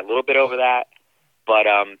can cry a little bit over that. But,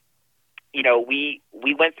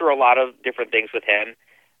 we went through a lot of different things with him.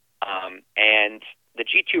 And the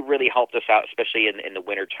G2 really helped us out, especially in the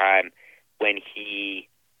winter time when he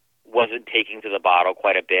wasn't taking to the bottle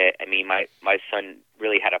quite a bit. I mean, my son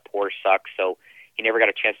really had a poor suck, so he never got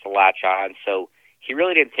a chance to latch on. So he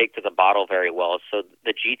really didn't take to the bottle very well. So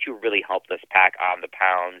the G2 really helped us pack on the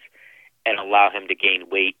pounds and allow him to gain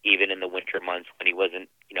weight even in the winter months when he wasn't,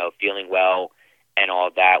 feeling well and all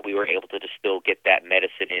of that. We were able to just still get that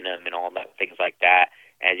medicine in him and all that, things like that.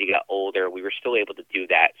 As he got older, we were still able to do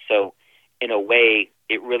that. So in a way,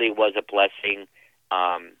 it really was a blessing.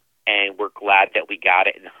 And we're glad that we got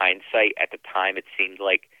it in hindsight. At the time, it seemed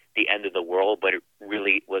like the end of the world, but it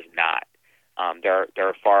really was not. There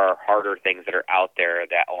are far harder things that are out there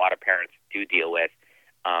that a lot of parents do deal with.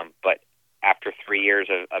 But after 3 years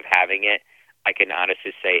of having it, I can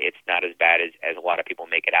honestly say it's not as bad as a lot of people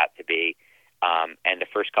make it out to be. And the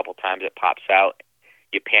first couple times it pops out,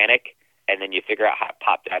 you panic, and then you figure out how to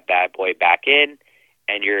pop that bad boy back in,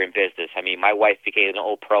 and you're in business. I mean, my wife became an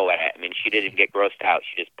old pro at it. I mean, she didn't get grossed out.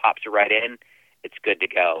 She just pops it right in. It's good to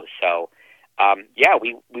go. So,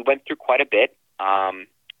 we went through quite a bit. A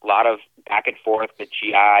lot of back and forth with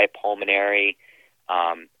GI, pulmonary,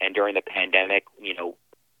 and during the pandemic,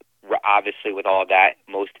 obviously with all that,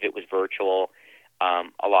 most of it was virtual.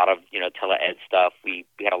 A lot of, tele-ed stuff. We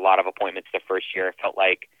had a lot of appointments the first year. It felt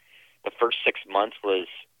like the first 6 months was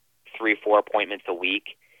 3-4 appointments a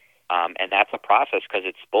week. And that's a process because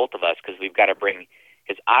it's both of us, because we've got to bring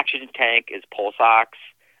his oxygen tank, his pulse ox,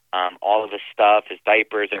 all of his stuff, his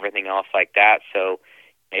diapers, everything else like that. So,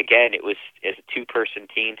 again, it was as a two-person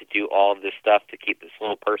team to do all of this stuff to keep this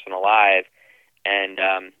little person alive. And,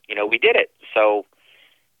 we did it. So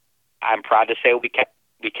I'm proud to say we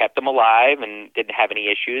kept them alive and didn't have any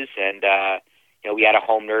issues. And, we had a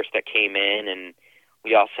home nurse that came in, and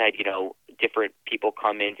we also had, different people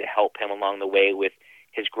come in to help him along the way with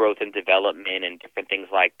his growth and development and different things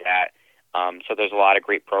like that. So there's a lot of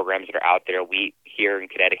great programs that are out there. We here in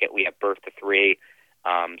Connecticut, we have Birth to 3.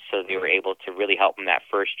 So they were able to really help him that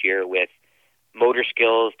first year with motor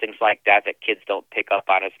skills, things like that kids don't pick up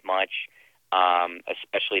on as much,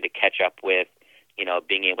 especially to catch up with,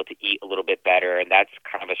 being able to eat a little bit better. And that's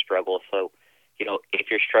kind of a struggle. So, if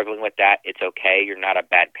you're struggling with that, it's okay. You're not a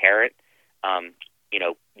bad parent.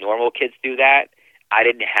 Normal kids do that. I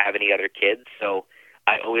didn't have any other kids, so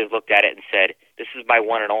I always looked at it and said, this is my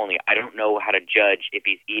one and only. I don't know how to judge if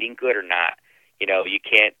he's eating good or not. You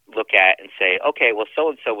can't look at and say, okay, well,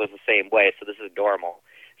 so-and-so was the same way, so this is normal.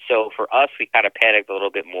 So for us, we kind of panicked a little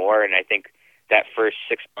bit more, and I think that first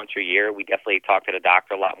 6 months or year, we definitely talked to the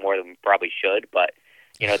doctor a lot more than we probably should, but,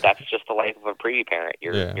 that's just the life of a preemie parent.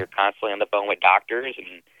 You're constantly on the phone with doctors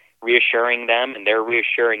and reassuring them, and they're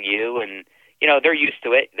reassuring you, and, they're used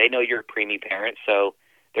to it. They know you're a preemie parent, so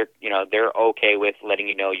they're okay with letting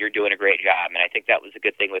you know you're doing a great job. And I think that was a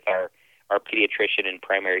good thing with our pediatrician and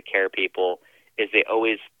primary care people, is they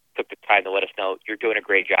always took the time to let us know you're doing a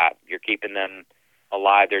great job. You're keeping them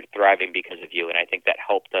alive. They're thriving because of you. And I think that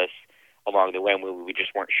helped us along the way. We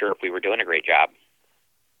just weren't sure if we were doing a great job.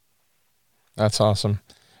 That's awesome.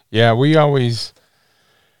 Yeah, we always,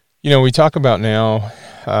 we talk about now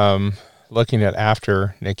looking at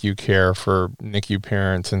after NICU care for NICU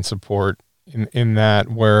parents and support in that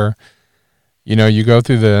where, you go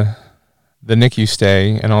through the NICU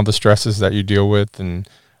stay and all the stresses that you deal with and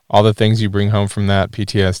all the things you bring home from that,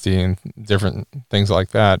 PTSD and different things like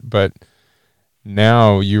that. But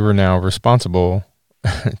now you are now responsible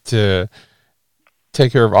to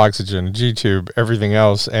take care of oxygen, G-tube, everything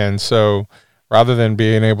else. And so rather than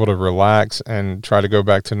being able to relax and try to go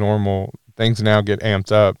back to normal, things now get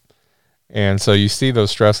amped up. And so you see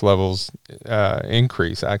those stress levels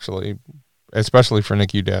increase, actually, especially for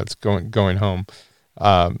NICU dads going home.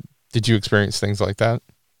 Did you experience things like that?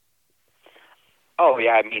 Oh,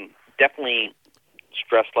 yeah. I mean, definitely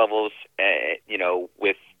stress levels,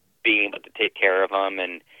 with being able to take care of them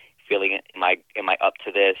and feeling, am I up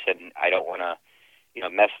to this? And I don't want to,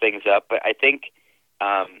 mess things up. But I think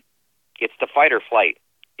it's the fight or flight.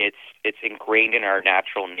 It's ingrained in our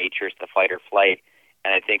natural natures, the fight or flight.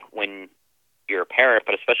 And I think when you're a parent,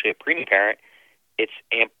 but especially a preemie parent, it's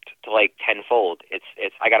amped to like tenfold.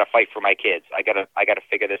 It's I got to fight for my kids. I got to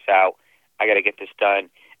figure this out. I got to get this done.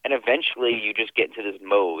 And eventually you just get into this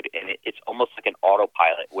mode, and it's almost like an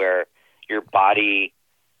autopilot where your body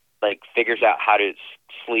like figures out how to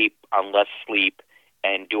sleep on less sleep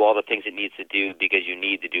and do all the things it needs to do because you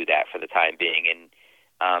need to do that for the time being.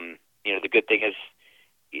 And the good thing is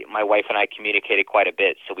my wife and I communicated quite a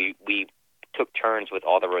bit, so we took turns with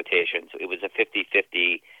all the rotations. It was a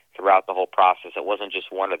 50-50 throughout the whole process. It wasn't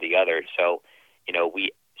just one or the other. So,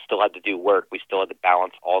 we still had to do work. We still had to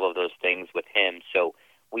balance all of those things with him. So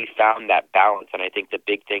we found that balance. And I think the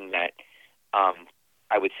big thing that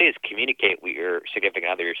I would say is communicate with your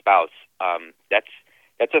significant other, your spouse.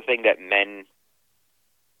 That's a thing that men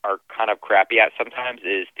are kind of crappy at sometimes,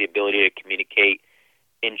 is the ability to communicate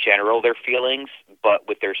in general their feelings, but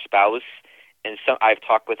with their spouse. And so I've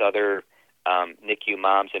talked with other NICU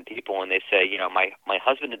moms and people, and they say, my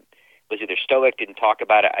husband was either stoic, didn't talk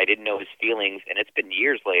about it, I didn't know his feelings, and it's been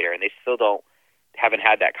years later, and they still haven't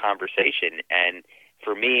had that conversation. And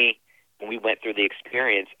for me, when we went through the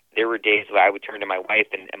experience, there were days where I would turn to my wife,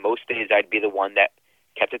 and most days I'd be the one that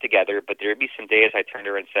kept it together, but there would be some days I'd turn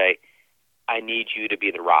to her and say, I need you to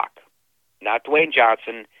be the rock. Not Dwayne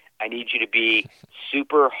Johnson. I need you to be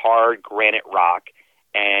super hard granite rock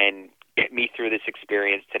and get me through this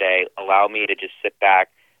experience today. Allow me to just sit back,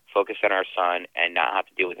 focus on our son, and not have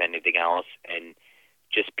to deal with anything else, and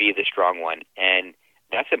just be the strong one. And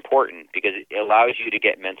that's important because it allows you to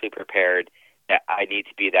get mentally prepared that I need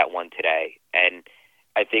to be that one today. And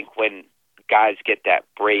I think when guys get that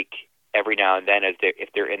break every now and then, if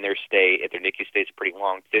they're in their stay, if their NICU stays pretty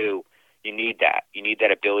long too, you need that. You need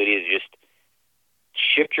that ability to just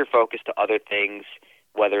shift your focus to other things,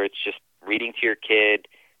 whether it's just reading to your kid,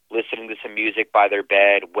 listening to some music by their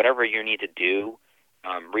bed, whatever you need to do.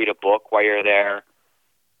 Read a book while you're there.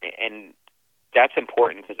 And that's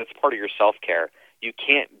important because that's part of your self-care. You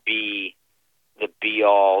can't be the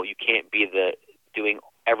be-all. You can't be the doing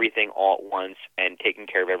everything all at once and taking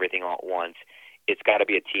care of everything all at once. It's got to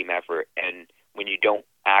be a team effort. And when you don't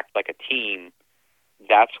act like a team,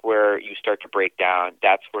 that's where you start to break down.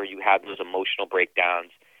 That's where you have those emotional breakdowns.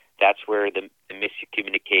 That's where the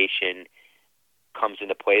miscommunication comes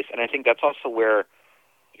into place. And I think that's also where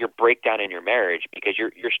your breakdown in your marriage, because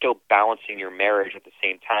you're still balancing your marriage at the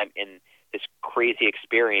same time in this crazy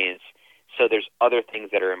experience. So there's other things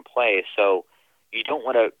that are in play. So you don't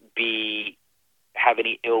want to have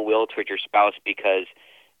any ill will towards your spouse because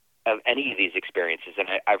of any of these experiences. And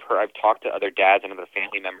I've talked to other dads and other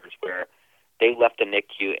family members where they left the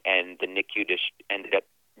NICU and the NICU just ended up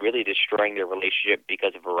really destroying their relationship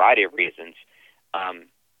because of a variety of reasons.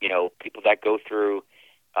 People that go through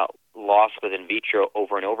loss with in vitro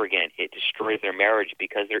over and over again, it destroys their marriage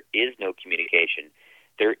because there is no communication.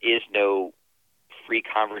 There is no free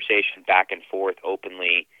conversation back and forth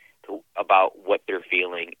openly about what they're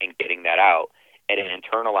feeling and getting that out. And it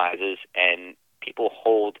internalizes, and people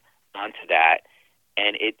hold onto that,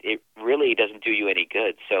 and it really doesn't do you any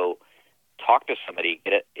good. So talk to somebody.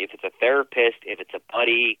 If it's a therapist, if it's a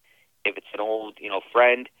buddy, if it's an old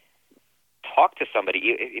friend, talk to somebody.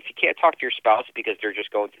 If you can't talk to your spouse because they're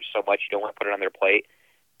just going through so much, you don't want to put it on their plate,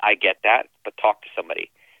 I get that, but talk to somebody.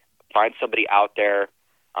 Find somebody out there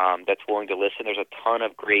that's willing to listen. There's a ton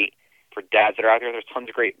of great, for dads that are out there, there's tons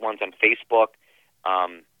of great ones on Facebook.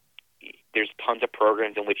 There's tons of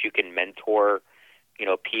programs in which you can mentor,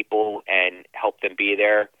 people and help them be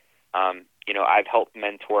there. I've helped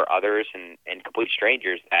mentor others and complete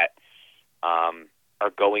strangers that are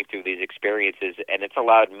going through these experiences, and it's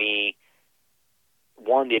allowed me,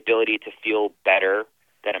 one, the ability to feel better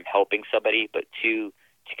that I'm helping somebody, but two,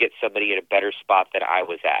 to get somebody in a better spot than I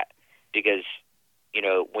was at. Because,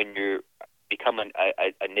 when you become a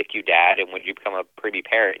NICU dad and when you become a preemie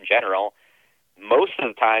parent in general, most of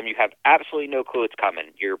the time you have absolutely no clue it's coming.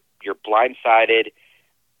 You're blindsided.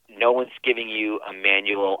 No one's giving you a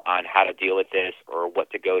manual on how to deal with this or what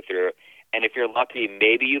to go through. And if you're lucky,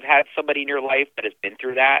 maybe you've had somebody in your life that has been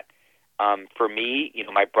through that. For me,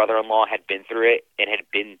 my brother-in-law had been through it and had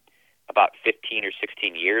been about 15 or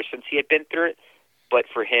 16 years since he had been through it. But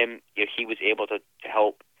for him, he was able to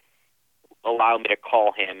help allow me to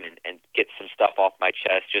call him and get some stuff off my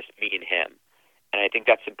chest, just me and him. And I think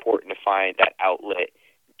that's important to find that outlet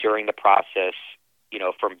during the process,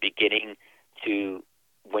 from beginning to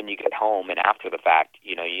when you get home and after the fact.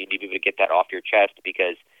 You need to be able to get that off your chest,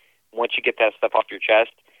 because once you get that stuff off your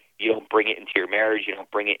chest, you don't bring it into your marriage. You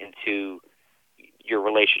don't bring it into your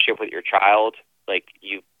relationship with your child. Like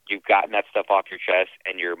you've gotten that stuff off your chest,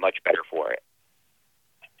 and you're much better for it.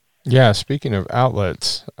 Yeah. Speaking of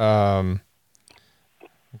outlets,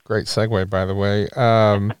 great segue, by the way.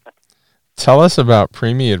 Tell us about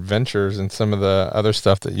Preemie Adventures and some of the other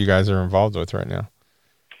stuff that you guys are involved with right now.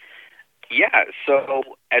 Yeah. So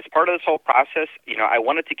as part of this whole process, I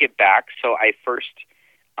wanted to give back. So I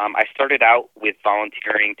started out with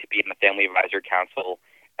volunteering to be in the Family Advisory Council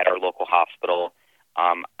at our local hospital.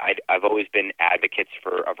 I've always been advocates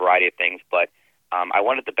for a variety of things, but I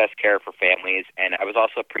wanted the best care for families, and I was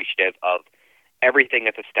also appreciative of everything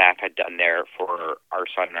that the staff had done there for our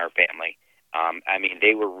son and our family.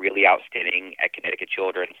 They were really outstanding at Connecticut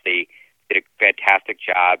Children's. They did a fantastic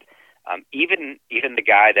job. Even the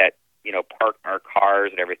guy that parked our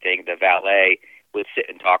cars and everything, the valet, would sit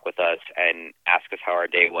and talk with us and ask us how our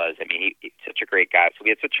day was. I mean, he's such a great guy. So we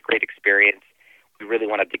had such a great experience. We really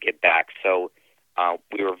wanted to give back. So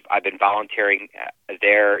I've been volunteering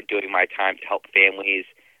there, doing my time to help families,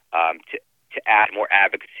 to add more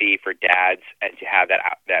advocacy for dads and to have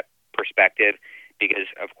that perspective.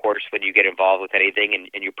 Because, of course, when you get involved with anything,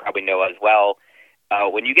 and you probably know as well,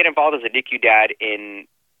 when you get involved as a NICU dad in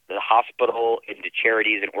the hospital, into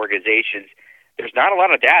charities and organizations, there's not a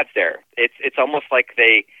lot of dads there. It's almost like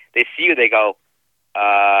they see you, they go,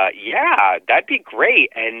 yeah, that'd be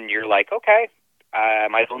great. And you're like, okay,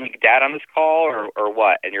 am I the only dad on this call or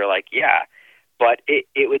what? And you're like, yeah. But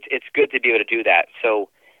it's good to be able to do that. So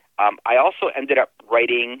I also ended up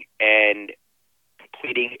writing and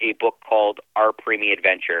completing a book called Our Preemie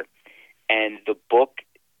Adventure. And the book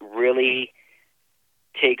really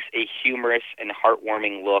takes a humorous and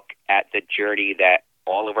heartwarming look at the journey that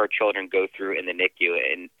all of our children go through in the NICU.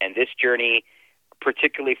 And this journey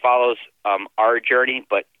particularly follows our journey,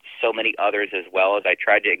 but so many others as well, as I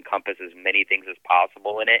tried to encompass as many things as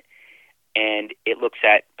possible in it. And it looks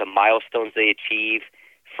at the milestones they achieve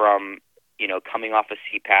from, coming off a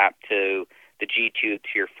CPAP to the G-tube to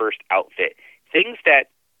your first outfit. Things that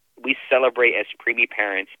we celebrate as preemie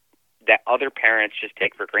parents that other parents just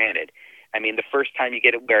take for granted. I mean, the first time you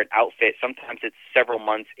get to wear an outfit, sometimes it's several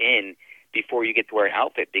months in before you get to wear an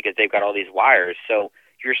outfit because they've got all these wires. So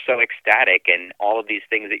you're so ecstatic and all of these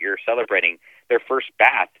things that you're celebrating. Their first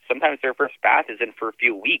bath, sometimes their first bath is in for a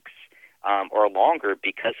few weeks or longer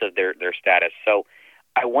because of their status. So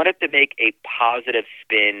I wanted to make a positive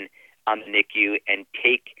spin on the NICU and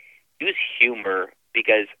use humor,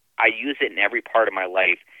 because I use it in every part of my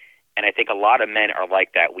life. And I think a lot of men are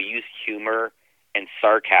like that. We use humor and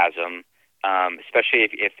sarcasm, especially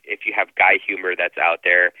if you have guy humor that's out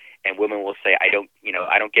there, and women will say, I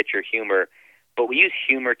don't get your humor. But we use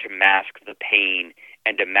humor to mask the pain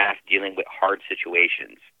and to mask dealing with hard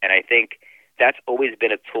situations. And I think that's always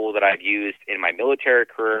been a tool that I've used in my military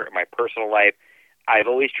career, my personal life. I've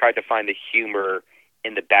always tried to find the humor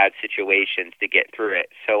in the bad situations to get through it.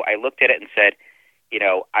 So I looked at it and said,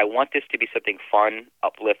 I want this to be something fun,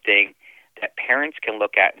 uplifting, that parents can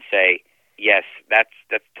look at and say, yes, that's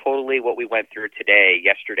totally what we went through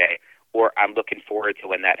yesterday, or I'm looking forward to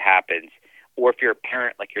when that happens. Or if you're a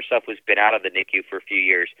parent like yourself who's been out of the NICU for a few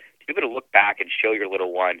years, to be able to look back and show your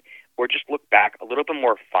little one, or just look back a little bit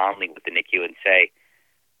more fondly with the NICU and say,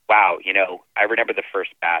 wow, I remember the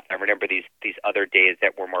first bath. I remember these other days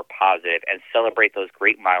that were more positive, and celebrate those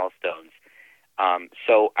great milestones.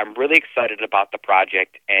 So I'm really excited about the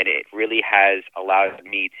project, and it really has allowed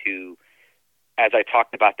me to, as I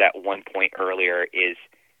talked about that one point earlier, is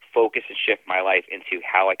focus and shift my life into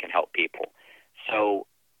how I can help people. So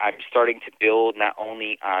I'm starting to build not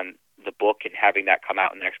only on the book and having that come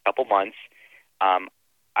out in the next couple months. I'm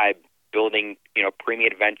building,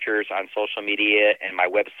 Preemie Adventures on social media and my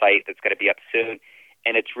website that's going to be up soon.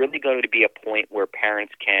 And it's really going to be a point where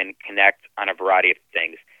parents can connect on a variety of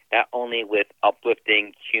things, not only with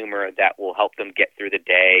uplifting humor that will help them get through the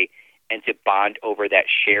day and to bond over that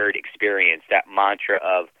shared experience, that mantra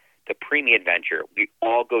of the Preemie Adventure. We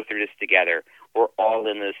all go through this together. We're all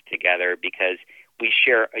in this together because we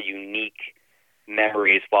share a unique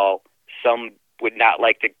memories. While some would not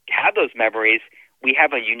like to have those memories, we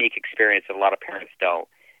have a unique experience that a lot of parents don't.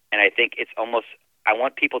 And I think it's almost, I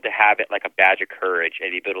want people to have it like a badge of courage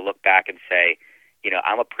and be able to look back and say,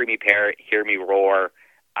 I'm a preemie parent, hear me roar.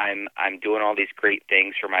 I'm doing all these great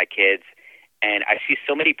things for my kids. And I see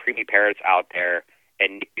so many preemie parents out there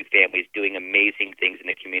and NICU families doing amazing things in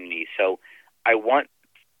the community. So I want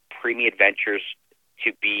Preemie Adventures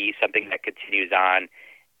to be something that continues on,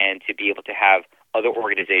 and to be able to have other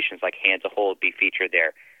organizations like Hands a Whole be featured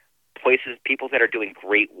there. People that are doing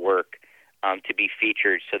great work to be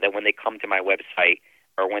featured, so that when they come to my website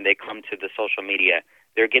or when they come to the social media,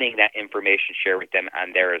 they're getting that information shared with them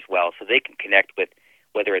on there as well, so they can connect with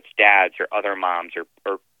whether it's dads or other moms, or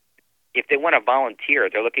if they want to volunteer,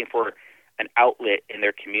 they're looking for an outlet in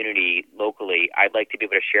their community locally. I'd like to be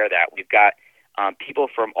able to share that. We've got people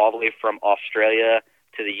from all the way from Australia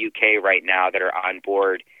to the UK right now that are on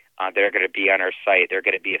board. They're going to be on our site. They're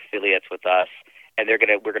going to be affiliates with us, and we're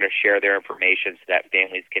going to share their information so that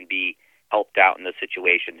families can be helped out in those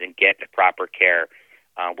situations and get the proper care.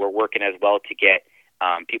 We're working as well to get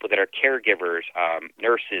people that are caregivers,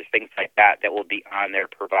 nurses, things like that will be on there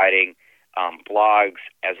providing blogs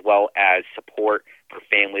as well as support for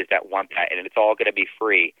families that want that. And it's all going to be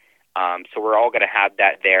free. So we're all going to have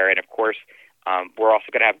that there. And, of course, we're also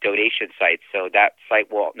going to have donation sites. So that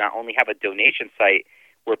site will not only have a donation site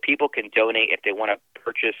where people can donate if they want to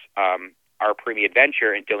purchase our Preemie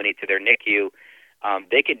Adventure and donate to their NICU.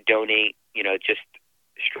 They can donate, just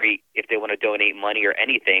straight if they want to donate money or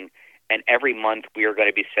anything. And every month we are going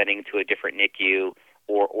to be sending to a different NICU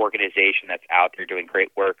or organization that's out there doing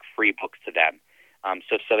great work, free books to them.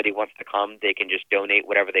 So if somebody wants to come, they can just donate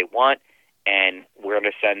whatever they want, and we're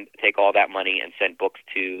going to take all that money and send books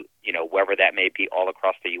to, wherever that may be all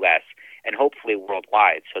across the U.S. and hopefully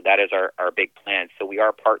worldwide. So that is our big plan. So we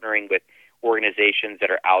are partnering with organizations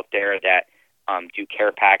that are out there that do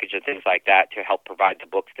care packages and things like that to help provide the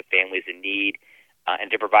books to families in need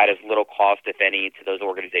and to provide as little cost, if any, to those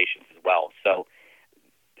organizations as well. So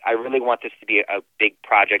I really want this to be a big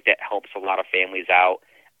project that helps a lot of families out,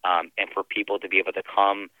 and for people to be able to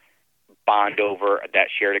come, bond over that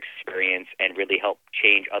shared experience, and really help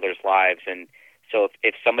change others' lives. And so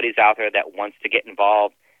if somebody's out there that wants to get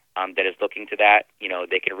involved, that is looking to that,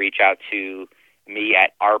 they can reach out to me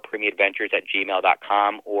at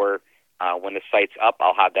ourpreemieadventures@gmail.com, or when the site's up,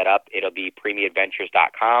 I'll have that up. It'll be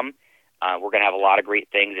preemieadventures.com. We're going to have a lot of great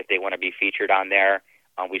things if they want to be featured on there.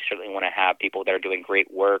 We certainly want to have people that are doing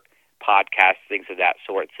great work, podcasts, things of that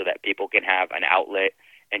sort, so that people can have an outlet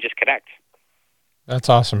and just connect. That's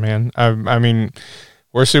awesome, man. I mean,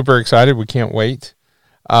 we're super excited. We can't wait.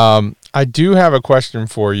 I do have a question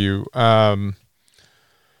for you.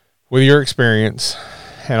 With your experience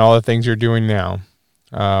and all the things you're doing now,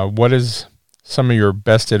 what is some of your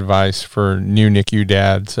best advice for new NICU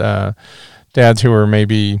dads, dads who are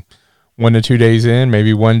maybe 1 to 2 days in,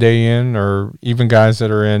 maybe 1 day in, or even guys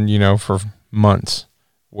that are in, for months,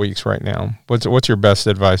 weeks right now? What's your best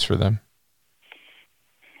advice for them?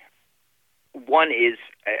 One is,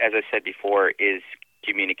 as I said before, is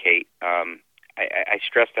communicate. I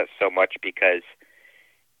stress that so much because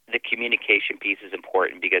the communication piece is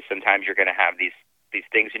important, because sometimes you're going to have these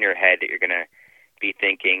things in your head that you're going to be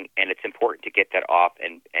thinking, and it's important to get that off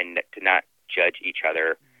and to not judge each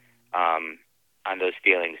other on those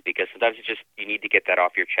feelings, because sometimes you need to get that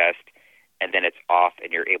off your chest, and then it's off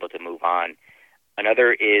and you're able to move on.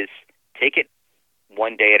 Another is take it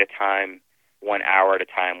 1 day at a time, 1 hour at a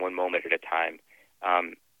time, 1 moment at a time.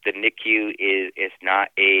 The NICU is not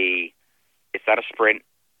a sprint.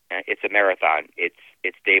 It's a marathon.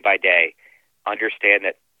 It's day by day. Understand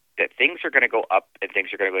that things are going to go up and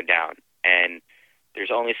things are going to go down, and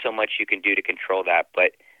there's only so much you can do to control that.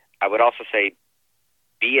 But I would also say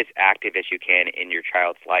be as active as you can in your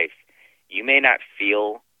child's life. You may not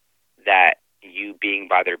feel that you being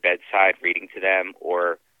by their bedside, reading to them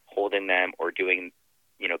or holding them or doing,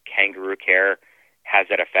 kangaroo care has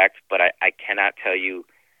that effect, but I cannot tell you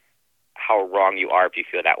how wrong you are if you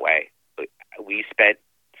feel that way. We spent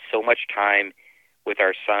so much time with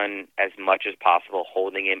our son, as much as possible,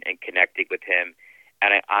 holding him and connecting with him,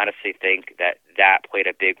 and I honestly think that played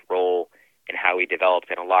a big role in how he developed.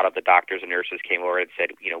 And a lot of the doctors and nurses came over and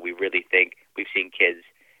said, we really think we've seen kids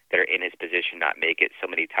that are in his position not make it so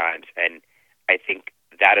many times. And I think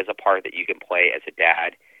that is a part that you can play as a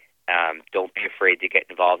dad. Don't be afraid to get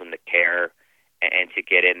involved in the care and to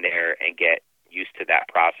get in there and get used to that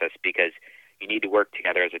process, because you need to work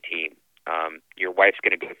together as a team. Your wife's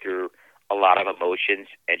going to go through a lot of emotions,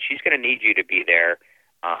 and she's going to need you to be there,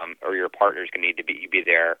 or your partner's going to need to be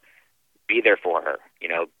there. Be there for her.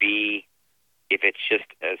 If it's just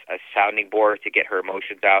a sounding board to get her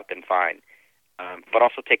emotions out, then fine. But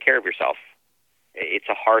also take care of yourself. It's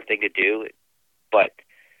a hard thing to do, but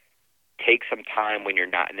take some time when you're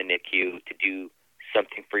not in the NICU to do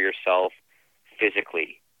something for yourself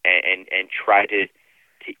physically, and try to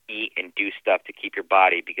eat and do stuff to keep your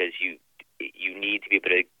body, because you need to be able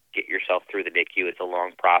to get yourself through the NICU. It's a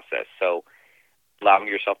long process. So allowing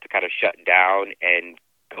yourself to kind of shut down and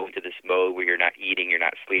go into this mode where you're not eating, you're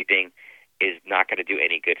not sleeping, is not going to do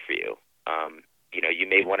any good for you. You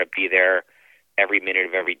may want to be there every minute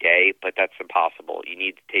of every day, but that's impossible. You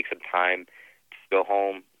need to take some time to go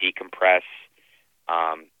home, decompress,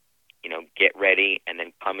 get ready, and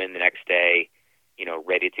then come in the next day,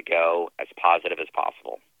 ready to go, as positive as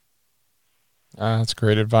possible. That's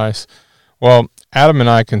great advice. Well, Adam and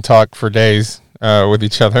I can talk for days with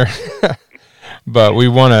each other, but we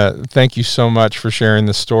want to thank you so much for sharing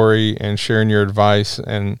the story and sharing your advice,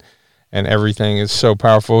 and everything is so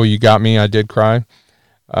powerful. You got me. I did cry.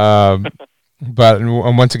 But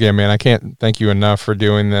once again, man, I can't thank you enough for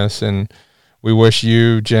doing this, and we wish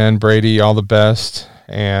you, Jen, Brady, all the best,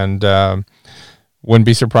 and wouldn't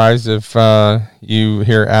be surprised if you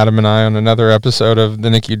hear Adam and I on another episode of the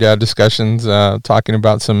NICU Dad Discussions, talking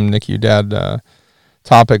about some NICU Dad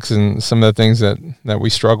topics and some of the things that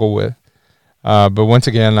we struggle with. But once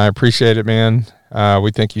again, I appreciate it, man.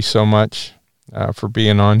 We thank you so much, for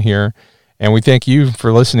being on here. And we thank you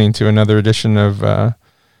for listening to another edition of the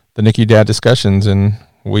NICU Dad Discussions. And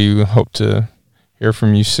we hope to hear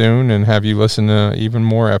from you soon and have you listen to even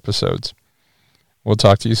more episodes. We'll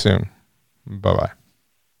talk to you soon. Bye-bye.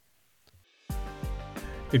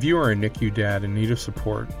 If you are a NICU dad in need of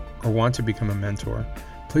support or want to become a mentor,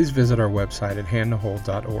 please visit our website at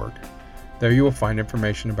handtohold.org. There you will find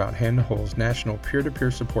information about Hand to Hold's national peer-to-peer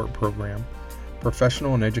support program,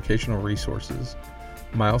 professional and educational resources,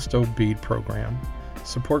 milestone bead program,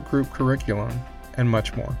 support group curriculum, and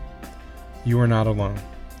much more. You are not alone.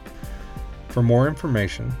 For more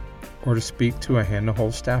information or to speak to a Hand to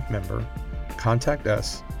Hold staff member, contact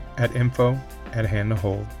us at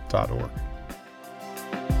info@handtohold.org.